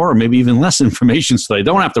collecting more, or maybe even less information, so they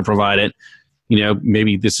don't have to provide it?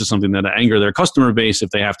 Maybe this is something that anger their customer base if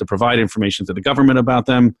they have to provide information to the government about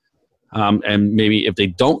them, and maybe if they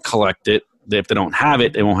don't collect it, if they don't have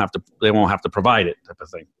it, they won't have to provide it, type of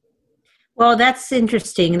thing. Well, that's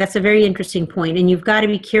interesting. That's a very interesting point. And you've got to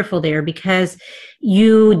be careful there because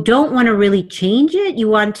you don't want to really change it. You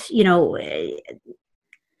want,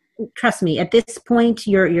 trust me, at this point,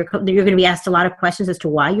 you're going to be asked a lot of questions as to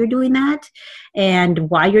why you're doing that and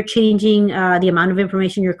why you're changing the amount of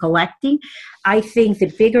information you're collecting. I think the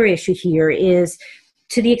bigger issue here is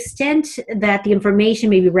to the extent that the information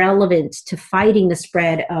may be relevant to fighting the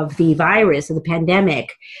spread of the virus, of the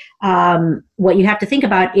pandemic, what you have to think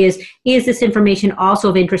about is this information also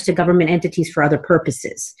of interest to government entities for other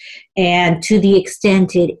purposes? And to the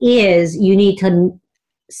extent it is, you need to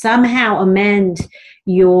somehow amend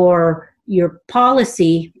your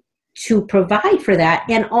policy to provide for that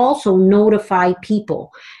and also notify people.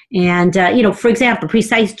 And, for example,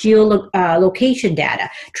 precise geolocation data,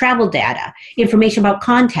 travel data, information about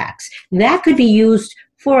contacts, that could be used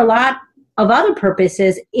for a lot of other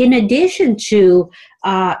purposes in addition to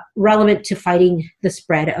relevant to fighting the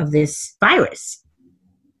spread of this virus.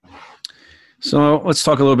 So let's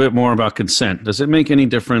talk a little bit more about consent. Does it make any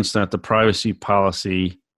difference that the privacy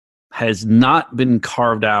policy has not been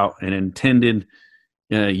carved out and intended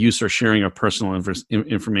use or sharing of personal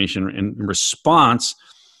information in response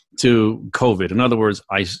to COVID? In other words,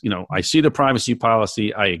 I see the privacy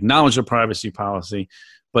policy, I acknowledge the privacy policy,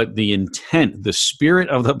 but the intent, the spirit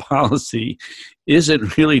of the policy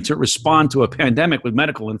isn't really to respond to a pandemic with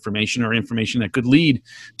medical information or information that could lead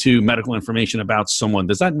to medical information about someone.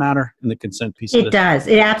 Does that matter in the consent piece of this? It does.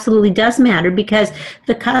 It absolutely does matter, because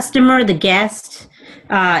the customer, the guest,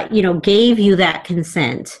 gave you that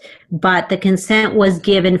consent, but the consent was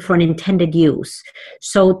given for an intended use.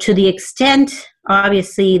 So to the extent,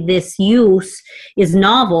 obviously, this use is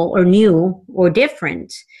novel or new or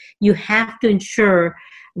different, you have to ensure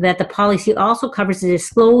that the policy also covers the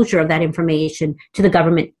disclosure of that information to the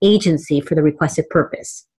government agency for the requested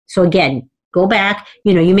purpose. So again, go back,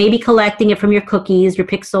 you may be collecting it from your cookies, your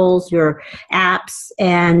pixels, your apps,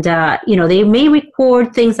 and, they may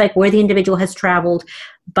record things like where the individual has traveled,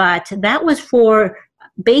 but that was for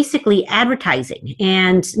basically advertising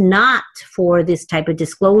and not for this type of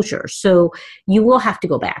disclosure. So you will have to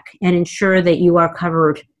go back and ensure that you are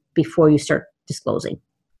covered before you start disclosing.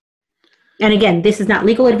 And again, this is not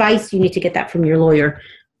legal advice. You need to get that from your lawyer.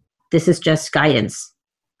 This is just guidance.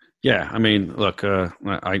 Yeah, I mean, look,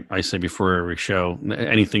 I say before every show,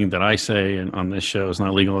 anything that I say on this show is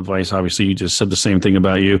not legal advice. Obviously, you just said the same thing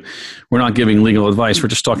about you. We're not giving legal advice. We're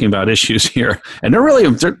just talking about issues here. And I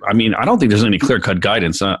don't think there's any clear-cut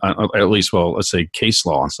guidance, at least, let's say case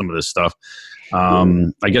law on some of this stuff.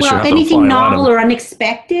 I guess you have anything novel or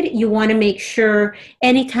unexpected, you want to make sure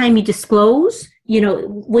anytime you disclose,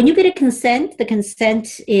 when you get a consent, the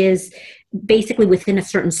consent is basically within a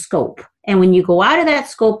certain scope. And when you go out of that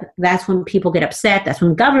scope, that's when people get upset. That's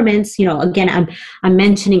when governments, again, I'm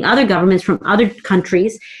mentioning other governments from other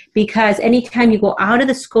countries, because anytime you go out of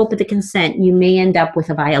the scope of the consent, you may end up with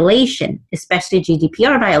a violation, especially a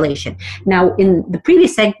GDPR violation. Now, in the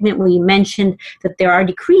previous segment, we mentioned that there are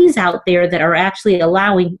decrees out there that are actually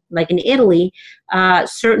allowing, like in Italy,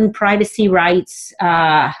 certain privacy rights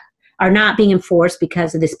are not being enforced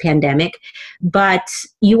because of this pandemic. But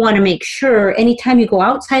you want to make sure anytime you go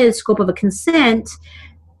outside of the scope of a consent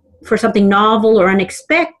for something novel or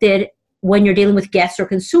unexpected, when you're dealing with guests or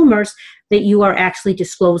consumers, that you are actually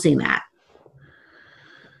disclosing that.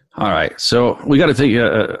 All right. So we got to take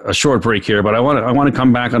a short break here, but I want to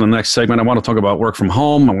come back on the next segment. I want to talk about work from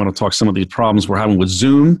home. I want to talk some of these problems we're having with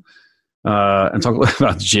Zoom. And talk a little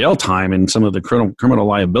about jail time and some of the criminal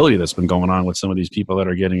liability that's been going on with some of these people that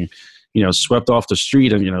are getting, swept off the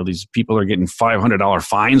street. And, these people are getting $500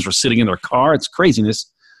 fines for sitting in their car. It's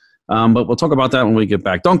craziness. But we'll talk about that when we get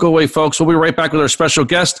back. Don't go away, folks. We'll be right back with our special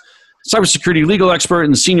guest, cybersecurity legal expert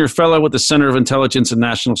and senior fellow with the Center of Intelligence and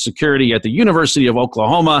National Security at the University of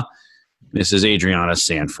Oklahoma. This is Adriana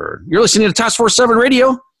Sanford. You're listening to Task Force 7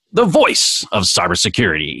 Radio, the voice of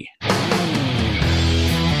cybersecurity.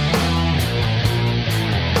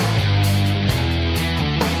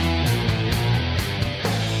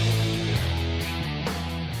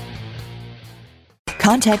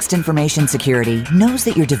 Context Information Security knows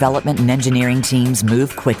that your development and engineering teams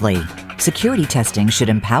move quickly. Security testing should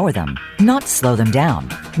empower them, not slow them down.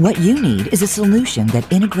 What you need is a solution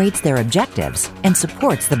that integrates their objectives and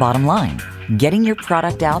supports the bottom line, getting your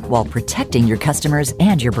product out while protecting your customers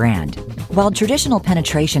and your brand. While traditional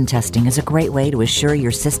penetration testing is a great way to assure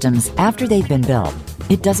your systems after they've been built,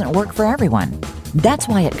 it doesn't work for everyone. That's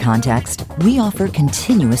why at Context, we offer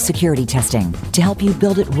continuous security testing to help you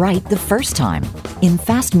build it right the first time. In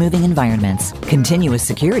fast-moving environments, continuous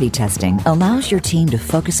security testing allows your team to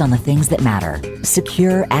focus on the things that matter: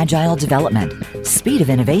 secure, agile development, speed of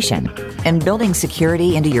innovation, and building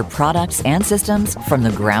security into your products and systems from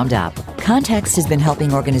the ground up. Context has been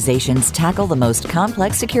helping organizations tackle the most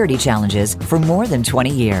complex security challenges for more than 20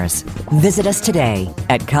 years. Visit us today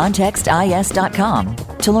at contextis.com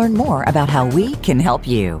to learn more about how we can help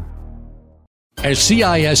you. As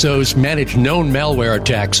CISOs manage known malware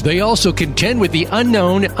attacks, they also contend with the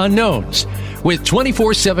unknown unknowns. With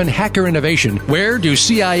 24/7 hacker innovation, where do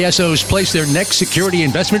CISOs place their next security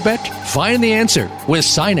investment bet? Find the answer with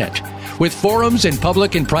SINET. With forums and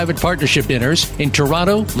public and private partnership dinners in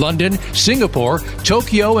Toronto, London, Singapore,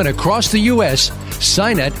 Tokyo, and across the U.S.,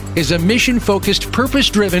 SINET is a mission-focused,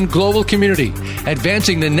 purpose-driven global community,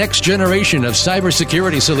 advancing the next generation of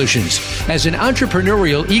cybersecurity solutions. As an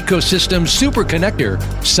entrepreneurial ecosystem super connector,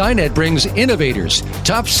 SINET brings innovators,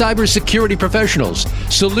 top cybersecurity professionals,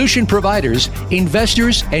 solution providers,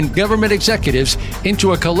 investors, and government executives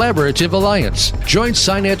into a collaborative alliance. Join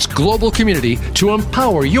SINET's global community to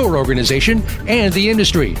empower your organization and the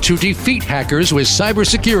industry to defeat hackers with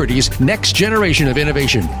cybersecurity's next generation of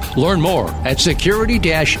innovation. Learn more at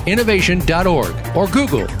security-innovation.org or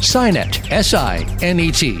Google SINET,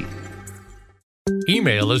 S-I-N-E-T.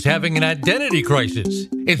 Email is having an identity crisis.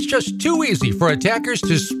 It's just too easy for attackers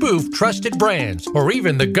to spoof trusted brands or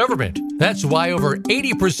even the government. That's why over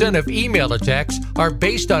 80% of email attacks are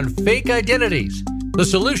based on fake identities. The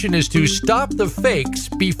solution is to stop the fakes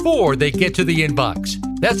before they get to the inbox.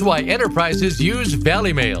 That's why enterprises use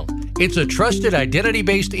ValleyMail. It's a trusted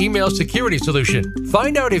identity-based email security solution.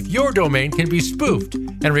 Find out if your domain can be spoofed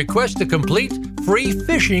and request a complete free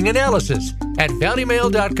phishing analysis at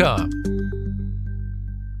valleymail.com.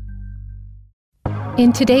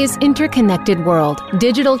 In today's interconnected world,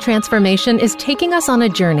 digital transformation is taking us on a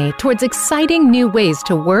journey towards exciting new ways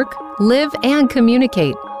to work, live, and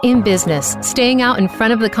communicate. In business, staying out in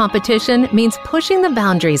front of the competition means pushing the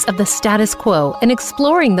boundaries of the status quo and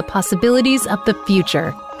exploring the possibilities of the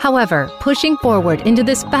future. However, pushing forward into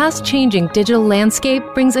this fast-changing digital landscape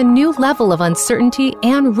brings a new level of uncertainty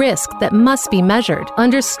and risk that must be measured,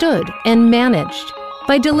 understood, and managed.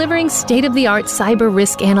 By delivering state-of-the-art cyber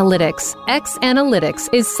risk analytics, X Analytics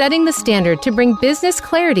is setting the standard to bring business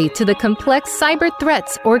clarity to the complex cyber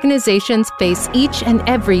threats organizations face each and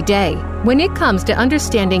every day. When it comes to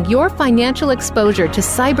understanding your financial exposure to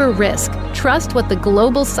cyber risk, trust what the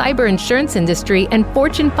global cyber insurance industry and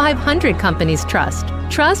Fortune 500 companies trust.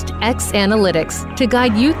 Trust X Analytics to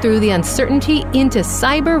guide you through the uncertainty into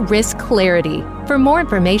cyber risk clarity. For more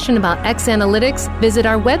information about X Analytics, visit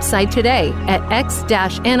our website today at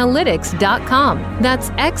x-analytics.com. That's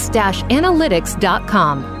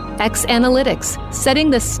x-analytics.com. X Analytics, setting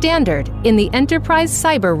the standard in the enterprise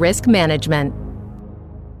cyber risk management.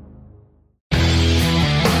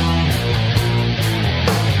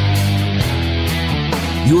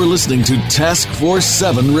 You're listening to Task Force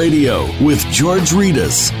 7 Radio with George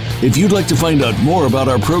Ritas. If you'd like to find out more about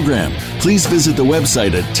our program, please visit the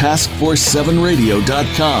website at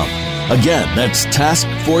taskforce7radio.com. Again, that's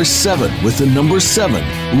taskforce7 with the number 7,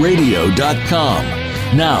 radio.com.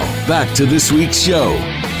 Now, back to this week's show.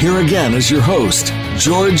 Here again is your host,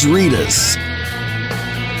 George Ritas.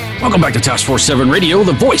 Welcome back to Task Force 7 Radio,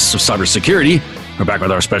 the voice of cybersecurity. We're back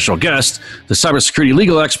with our special guest, the cybersecurity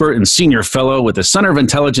legal expert and senior fellow with the Center of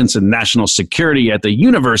Intelligence and National Security at the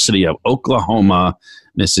University of Oklahoma,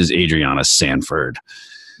 Mrs. Adriana Sanford.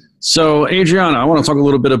 So, Adriana, I want to talk a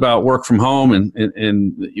little bit about work from home, and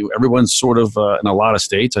everyone's sort of in a lot of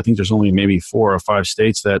states. I think there's only maybe 4 or 5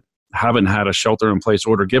 states that haven't had a shelter-in-place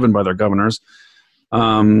order given by their governors.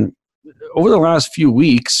 Over the last few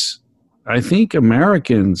weeks, I think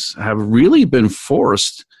Americans have really been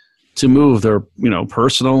forced to move their,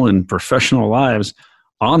 personal and professional lives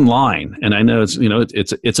online. And I know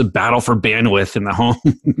it's a battle for bandwidth in the home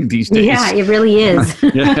these days. Yeah, it really is.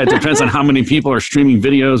 Yeah, it depends on how many people are streaming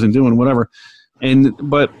videos and doing whatever.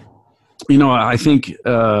 But I think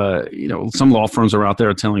some law firms are out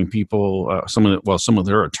there telling people, some of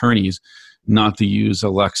their attorneys, not to use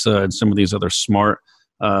Alexa and some of these other smart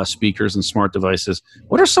speakers and smart devices.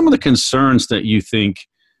 What are some of the concerns that you think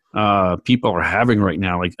people are having right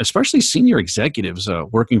now, like especially senior executives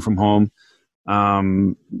working from home?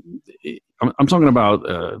 I'm talking about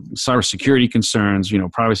cybersecurity concerns,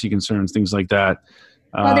 privacy concerns, things like that.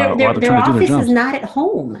 Well, their office is not at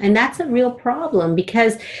home, and that's a real problem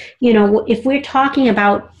because, if we're talking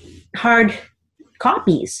about hard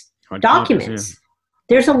documents,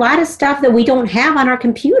 there's a lot of stuff that we don't have on our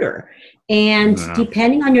computer. And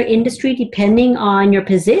depending on your industry, depending on your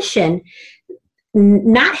position,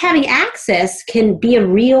 not having access can be a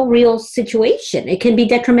real situation. It can be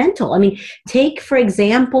detrimental. I mean, take, for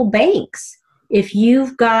example, banks. If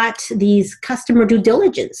you've got these customer due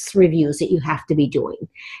diligence reviews that you have to be doing,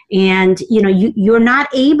 and you're not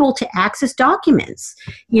able to access documents,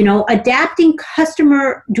 adapting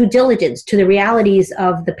customer due diligence to the realities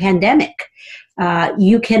of the pandemic,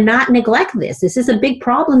 you cannot neglect this. This is a big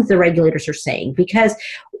problem, the regulators are saying, because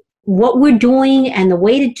what we're doing and the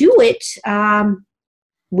way to do it,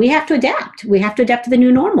 we have to adapt. We have to adapt to the new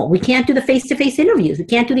normal. We can't do the face-to-face interviews. We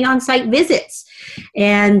can't do the on-site visits.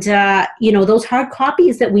 And, those hard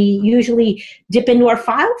copies that we usually dip into our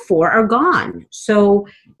file for are gone. So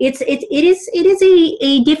it is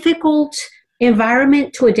a difficult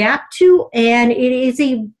environment to adapt to, and it is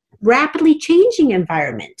a rapidly changing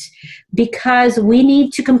environment because we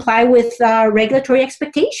need to comply with regulatory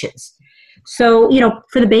expectations. So,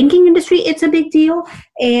 for the banking industry, it's a big deal.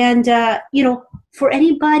 And, for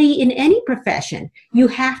anybody in any profession, you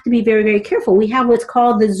have to be very, very careful. We have what's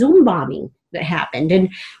called the Zoom bombing that happened. And,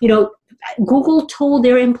 Google told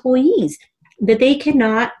their employees that they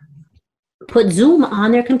cannot put Zoom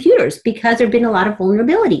on their computers because there have been a lot of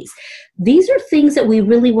vulnerabilities. These are things that we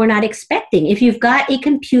really were not expecting. If you've got a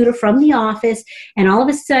computer from the office and all of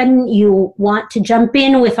a sudden you want to jump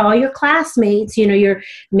in with all your classmates, or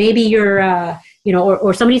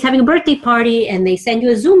somebody's having a birthday party and they send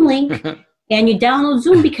you a Zoom link and you download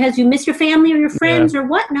Zoom because you miss your family or your friends or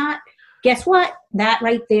whatnot, guess what? That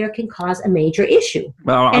right there can cause a major issue.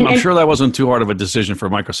 Well, I'm sure that wasn't too hard of a decision for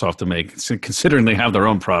Microsoft to make, considering they have their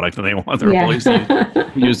own product and they want their employees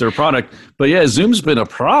to use their product. But yeah, Zoom's been a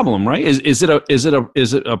problem, right? Is it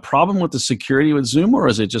a problem with the security with Zoom, or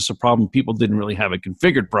is it just a problem people didn't really have it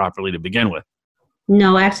configured properly to begin with?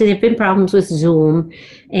 No, actually, there have been problems with Zoom,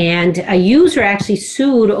 and a user actually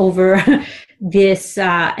sued over this.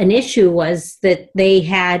 An issue was that they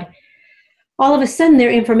had. All of a sudden,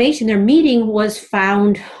 their information, their meeting was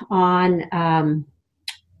found on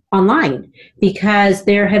online because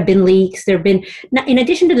there have been leaks. There have been, in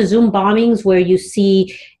addition to the Zoom bombings where you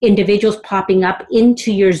see individuals popping up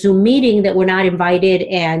into your Zoom meeting that were not invited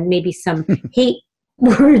and maybe some hate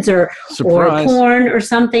words or porn or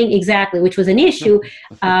something, exactly, which was an issue.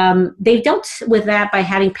 They've dealt with that by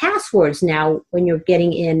having passwords now when you're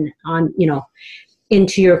getting in on,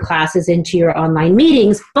 into your classes, into your online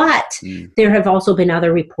meetings, but there have also been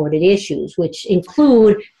other reported issues, which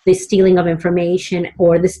include the stealing of information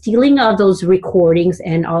or the stealing of those recordings,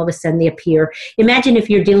 and all of a sudden they appear. Imagine if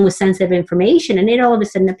you're dealing with sensitive information and it all of a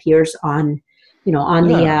sudden appears on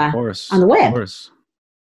the web.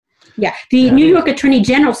 Yeah, the New York Attorney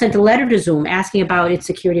General sent a letter to Zoom asking about its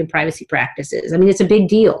security and privacy practices. I mean, it's a big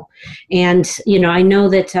deal. And, I know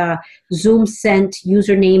that Zoom sent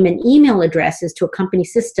username and email addresses to a company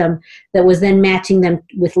system that was then matching them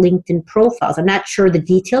with LinkedIn profiles. I'm not sure the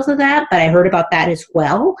details of that, but I heard about that as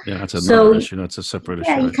well. Yeah, that's another issue. That's a separate issue.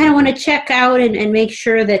 Yeah, you kind of want to check out and make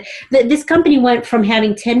sure that this company went from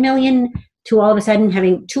having 10 million to all of a sudden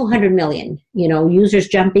having 200 million, users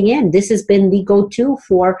jumping in. This has been the go-to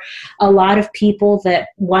for a lot of people that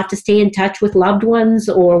want to stay in touch with loved ones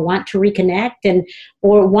or want to reconnect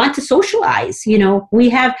or want to socialize. We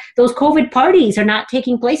have those COVID parties are not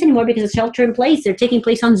taking place anymore because of shelter in place. They're taking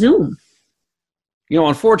place on Zoom.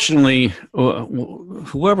 Unfortunately,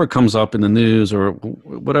 whoever comes up in the news or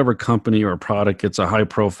whatever company or product gets a high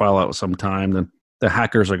profile at some time, then the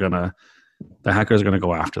hackers are going to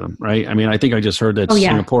go after them, right? I mean, I think I just heard that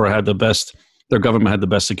Singapore had their government had the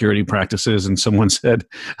best security practices, and someone said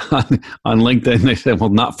on LinkedIn, they said, well,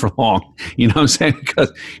 not for long. You know what I'm saying?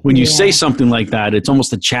 Because when you say something like that, it's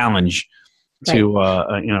almost a challenge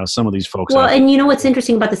to, some of these folks. Well, and what's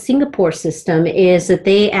interesting about the Singapore system is that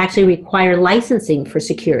they actually require licensing for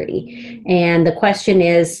security. And the question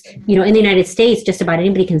is, in the United States, just about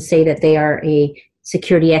anybody can say that they are a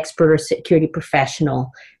security expert or security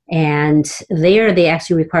professional. And there they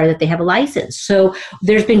actually require that they have a license. So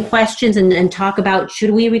there's been questions and talk about,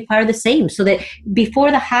 should we require the same? So that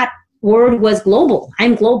before the hot word was global,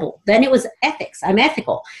 I'm global. Then it was ethics, I'm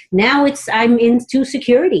ethical. Now I'm into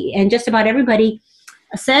security. And just about everybody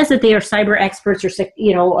says that they are cyber experts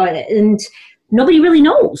and nobody really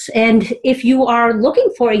knows. And if you are looking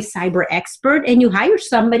for a cyber expert and you hire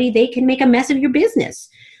somebody, they can make a mess of your business.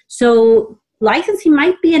 So licensing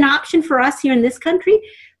might be an option for us here in this country.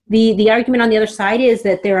 The argument on the other side is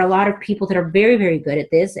that there are a lot of people that are very, very good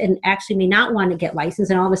at this and actually may not want to get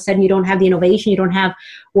licensed. And all of a sudden you don't have the innovation, you don't have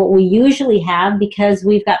what we usually have, because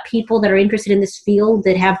we've got people that are interested in this field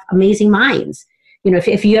that have amazing minds.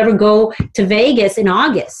 If you ever go to Vegas in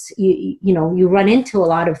August, you run into a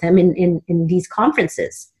lot of them in these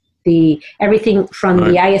conferences. Everything from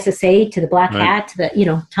the ISSA to the Black Hat to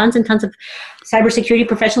the, tons and tons of cybersecurity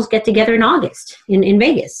professionals get together in August in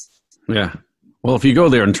Vegas. Yeah. Well, if you go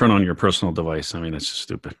there and turn on your personal device, I mean, it's just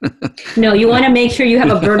stupid. No, you want to make sure you have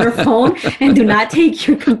a burner phone and do not take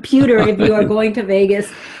your computer if you are going to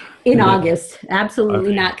Vegas in August.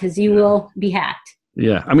 Absolutely not, because you will be hacked.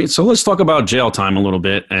 Yeah. I mean, so let's talk about jail time a little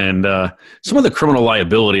bit and some of the criminal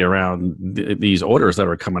liability around these orders that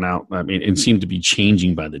are coming out. I mean, it seemed to be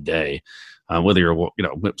changing by the day. Whether you're,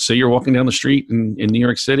 say you're walking down the street in New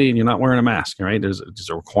York City and you're not wearing a mask, right? There's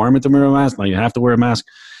a requirement to wear a mask. Now you have to wear a mask.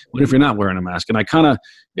 What if you're not wearing a mask? And I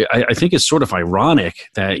think it's sort of ironic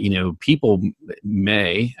that, people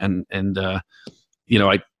may,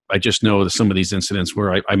 I just know that some of these incidents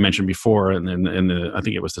where I mentioned before, and I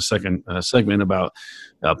think it was the second segment about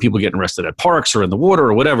people getting arrested at parks or in the water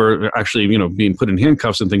or whatever, actually, being put in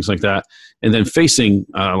handcuffs and things like that, and then facing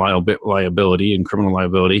liability and criminal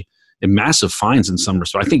liability and massive fines in some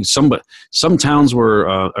respects. I think some towns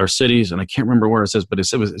or cities, and I can't remember where it says, but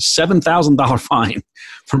it was a $7,000 fine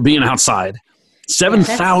for being outside.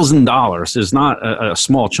 $7,000 is not a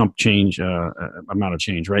small chump change amount of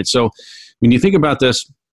change, right? So when you think about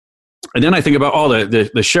this, and then I think about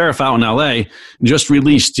the sheriff out in L.A. just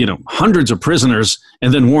released hundreds of prisoners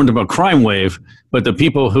and then warned about crime wave, but the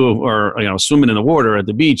people who are swimming in the water at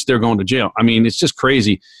the beach, they're going to jail. I mean, it's just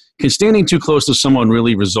crazy. Can standing too close to someone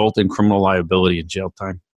really result in criminal liability and jail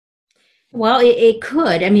time? Well, it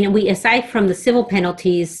could. I mean, aside from the civil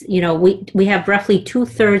penalties, we have roughly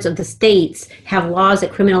 2/3 of the states have laws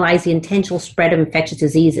that criminalize the intentional spread of infectious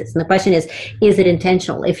diseases. And the question is it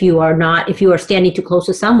intentional? If you are standing too close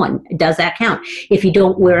to someone, does that count? If you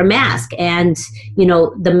don't wear a mask and,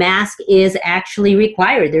 the mask is actually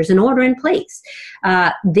required, there's an order in place.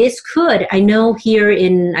 This could, I know here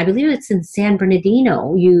I believe it's in San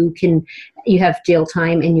Bernardino, you have jail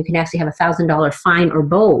time and you can actually have $1,000 fine or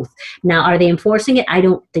both. Now, are they enforcing it? I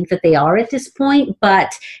don't think that they are at this point,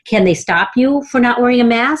 but can they stop you for not wearing a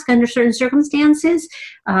mask under certain circumstances?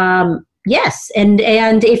 Yes. And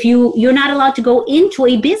if you're not allowed to go into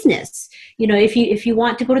a business, if you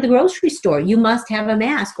want to go to the grocery store, you must have a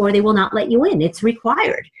mask or they will not let you in. It's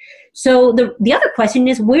required. So the other question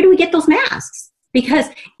is, where do we get those masks? Because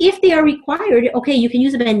if they are required, okay, you can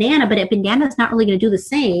use a bandana, but a bandana is not really going to do the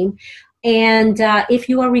same. And if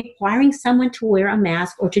you are requiring someone to wear a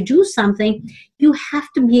mask or to do something, you have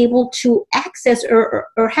to be able to access or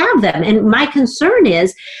have them. And my concern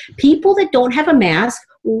is people that don't have a mask,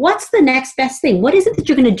 what's the next best thing? What is it that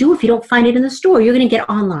you're going to do if you don't find it in the store? You're going to get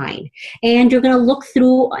online and you're going to look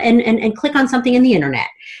through and click on something in the internet.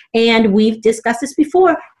 And we've discussed this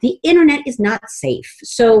before. The internet is not safe.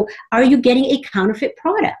 So are you getting a counterfeit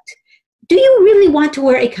product? Do you really want to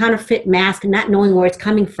wear a counterfeit mask not knowing where it's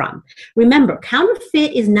coming from? Remember,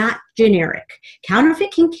 counterfeit is not generic.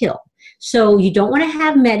 Counterfeit can kill. So you don't want to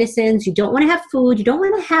have medicines, you don't want to have food, you don't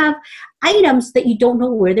want to have items that you don't know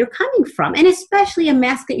where they're coming from, and especially a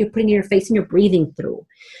mask that you're putting in your face and you're breathing through.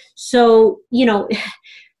 So,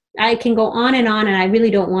 I can go on, and I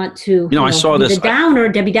really don't want to I saw this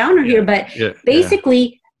Debbie Downer here, but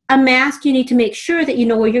basically a mask, you need to make sure that you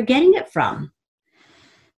know where you're getting it from.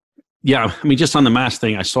 Yeah, I mean, just on the mask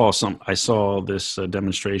thing, I saw this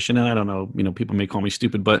demonstration, and I don't know, people may call me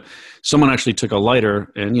stupid, but someone actually took a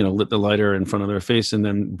lighter and, lit the lighter in front of their face and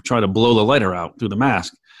then tried to blow the lighter out through the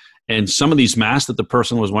mask. And some of these masks that the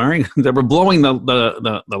person was wearing, they were blowing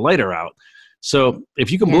the lighter out. So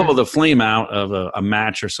if you can blow the flame out of a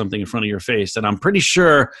match or something in front of your face, then I'm pretty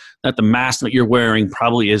sure that the mask that you're wearing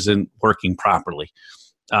probably isn't working properly.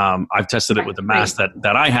 I've tested it with the mask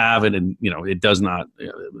that I have, and it does not.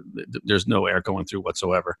 There's no air going through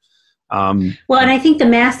whatsoever. And I think the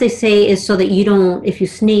mask, they say, is so that you don't, if you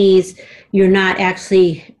sneeze, you're not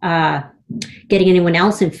actually getting anyone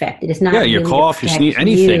else infected. It's not. Yeah, your cough, you sneeze,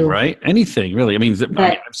 anything, right? Anything, really. I mean,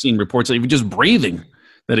 I've seen reports that even just breathing,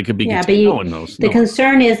 that it could be the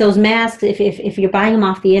concern is those masks, if you're buying them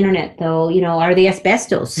off the internet, though, are they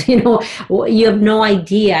asbestos? You have no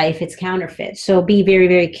idea if it's counterfeit. So be very,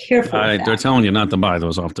 very careful. They're telling you not to buy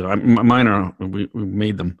those off mine are, we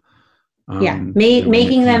made them.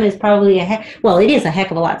 Making them is probably it is a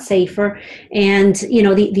heck of a lot safer. And,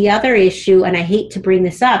 the other issue, and I hate to bring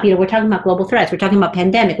this up, we're talking about global threats. We're talking about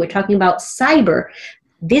pandemic. We're talking about cyber.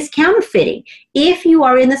 This counterfeiting, if you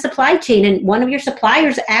are in the supply chain and one of your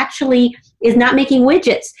suppliers actually is not making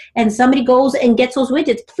widgets and somebody goes and gets those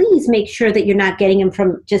widgets, please make sure that you're not getting them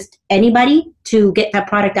from just anybody to get that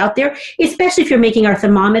product out there, especially if you're making our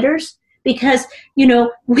thermometers, because,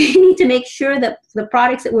 we need to make sure that the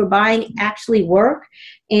products that we're buying actually work.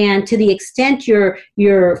 And to the extent you're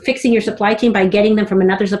fixing your supply chain by getting them from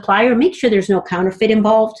another supplier, make sure there's no counterfeit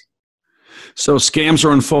involved. So scams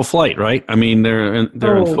are in full flight, right? I mean, they're in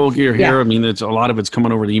full gear here. Yeah. I mean, a lot of it's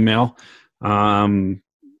coming over the email. We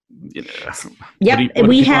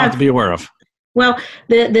have to be aware of. Well,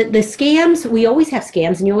 the scams, we always have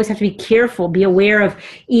scams, and you always have to be careful. Be aware of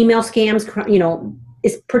email scams,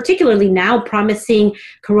 is particularly now promising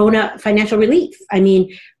Corona financial relief. I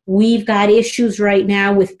mean, we've got issues right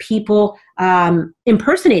now with people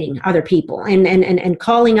impersonating other people and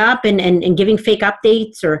calling up and giving fake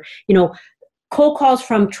updates, or, cold calls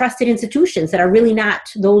from trusted institutions that are really not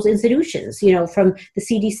those institutions, from the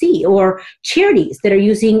CDC or charities that are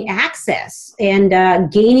using access and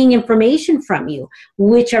gaining information from you,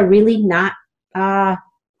 which are really not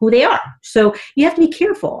who they are. So you have to be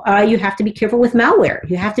careful. You have to be careful with malware.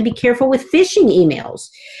 You have to be careful with phishing emails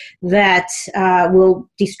that will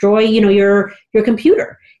destroy, your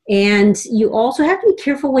computer. And you also have to be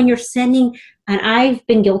careful when you're sending, and I've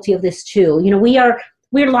been guilty of this too.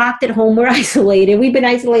 We're locked at home. We're isolated. We've been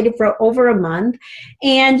isolated for over a month.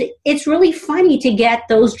 And it's really funny to get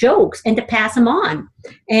those jokes and to pass them on.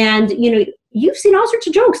 And, you've seen all sorts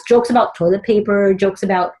of jokes about toilet paper, jokes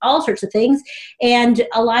about all sorts of things. And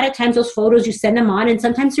a lot of times those photos, you send them on, and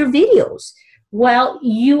sometimes they're videos. Well,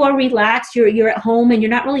 you are relaxed. You're at home, and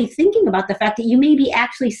you're not really thinking about the fact that you may be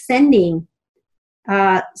actually sending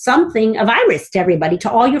a virus to everybody,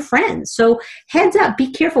 to all your friends. So heads up,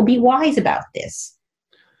 be careful, be wise about this.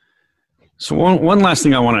 So one last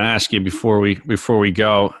thing I want to ask you before we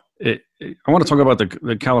go, I want to talk about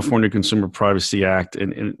the California Consumer Privacy Act,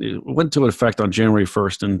 and it went into effect on January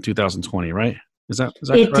 1st in 2020, right? Is that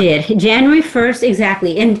it correct? Did. January 1st,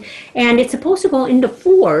 exactly. And it's supposed to go into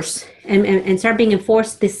force and start being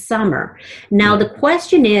enforced this summer. Now, the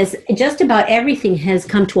question is, just about everything has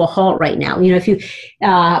come to a halt right now. If you,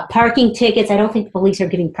 parking tickets, I don't think police are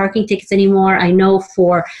giving parking tickets anymore. I know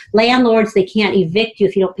for landlords, they can't evict you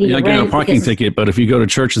if you don't pay your rent. You're not getting a parking ticket, but if you go to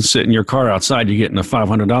church and sit in your car outside, you're getting a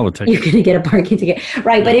 $500 ticket. You're going to get a parking ticket.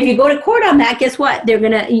 Right. But if you go to court on that, guess what?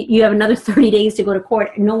 You have another 30 days to go to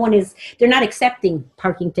court. They're not accepting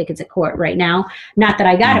parking tickets at court right now. Not that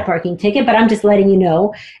I got a parking ticket, but I'm just letting you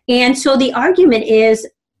know. And so the argument is,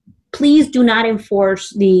 please do not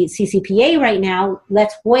enforce the CCPA right now.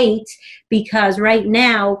 Let's wait, because right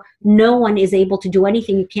now no one is able to do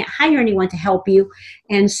anything. You can't hire anyone to help you.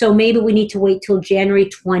 And so maybe we need to wait till January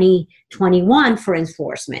 2021 for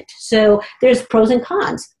enforcement. So there's pros and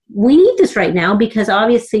cons. We need this right now because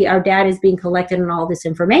obviously our data is being collected on all this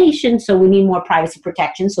information, so we need more privacy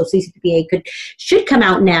protection. So CCPA should come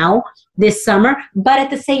out now this summer, but at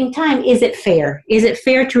the same time, is it fair? Is it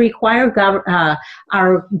fair to require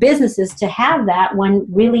our businesses to have that when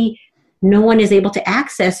really no one is able to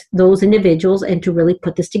access those individuals and to really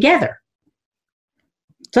put this together?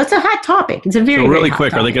 So it's a hot topic. It's a very, really very hot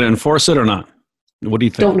quick. topic. Are they going to enforce it or not? What do you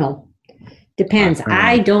think? Don't know. Depends.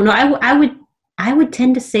 I don't know. I would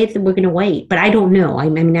tend to say that we're going to wait, but I don't know. I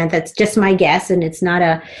mean, that's just my guess, and it's not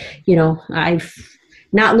I've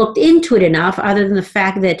not looked into it enough other than the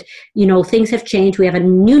fact that, things have changed. We have a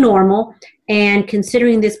new normal, and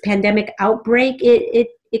considering this pandemic outbreak, it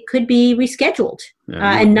could be rescheduled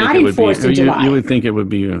and not enforced in July. You would think it would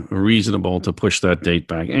be reasonable to push that date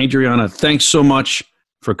back. Adriana, thanks so much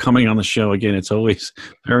for coming on the show again. It's always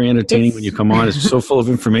very entertaining when you come on. It's so full of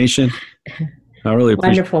information. I really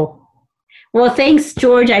appreciate it. Wonderful. Well, thanks,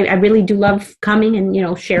 George. I really do love coming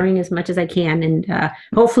and, sharing as much as I can. And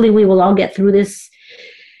hopefully we will all get through this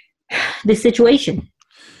situation.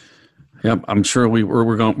 Yep, I'm sure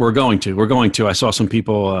we're going to. I saw some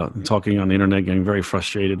people talking on the internet, getting very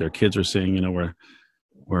frustrated. Their kids are saying,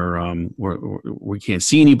 we can't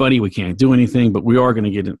see anybody, we can't do anything, but we are going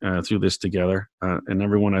to get through this together. And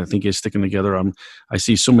everyone, I think, is sticking together. I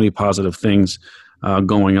see so many positive things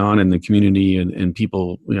going on in the community, and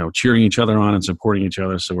people, cheering each other on and supporting each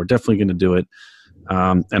other. So we're definitely going to do it.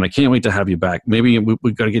 And I can't wait to have you back. Maybe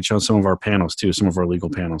we've got to get you on some of our panels too, some of our legal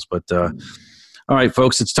panels. But all right,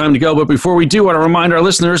 folks, it's time to go. But before we do, I want to remind our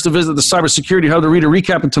listeners to visit the Cybersecurity Hub to read a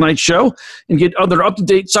recap of tonight's show and get other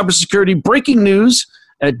up-to-date cybersecurity breaking news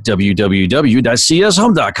at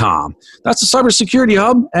www.cshub.com. That's the Cybersecurity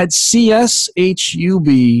Hub at cshub.com.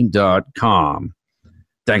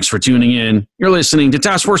 Thanks for tuning in. You're listening to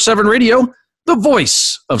Task Force 7 Radio, the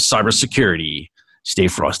voice of cybersecurity. Stay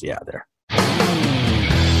frosty out there.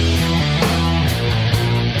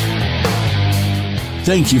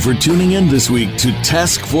 Thank you for tuning in this week to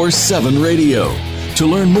Task Force 7 Radio. To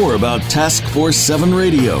learn more about Task Force 7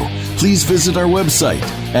 Radio, please visit our website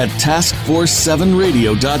at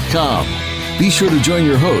taskforce7radio.com. Be sure to join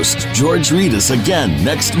your host, George Reedus, again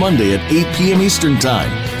next Monday at 8 p.m. Eastern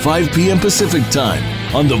Time, 5 p.m. Pacific Time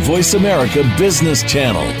on the Voice America Business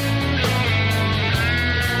Channel.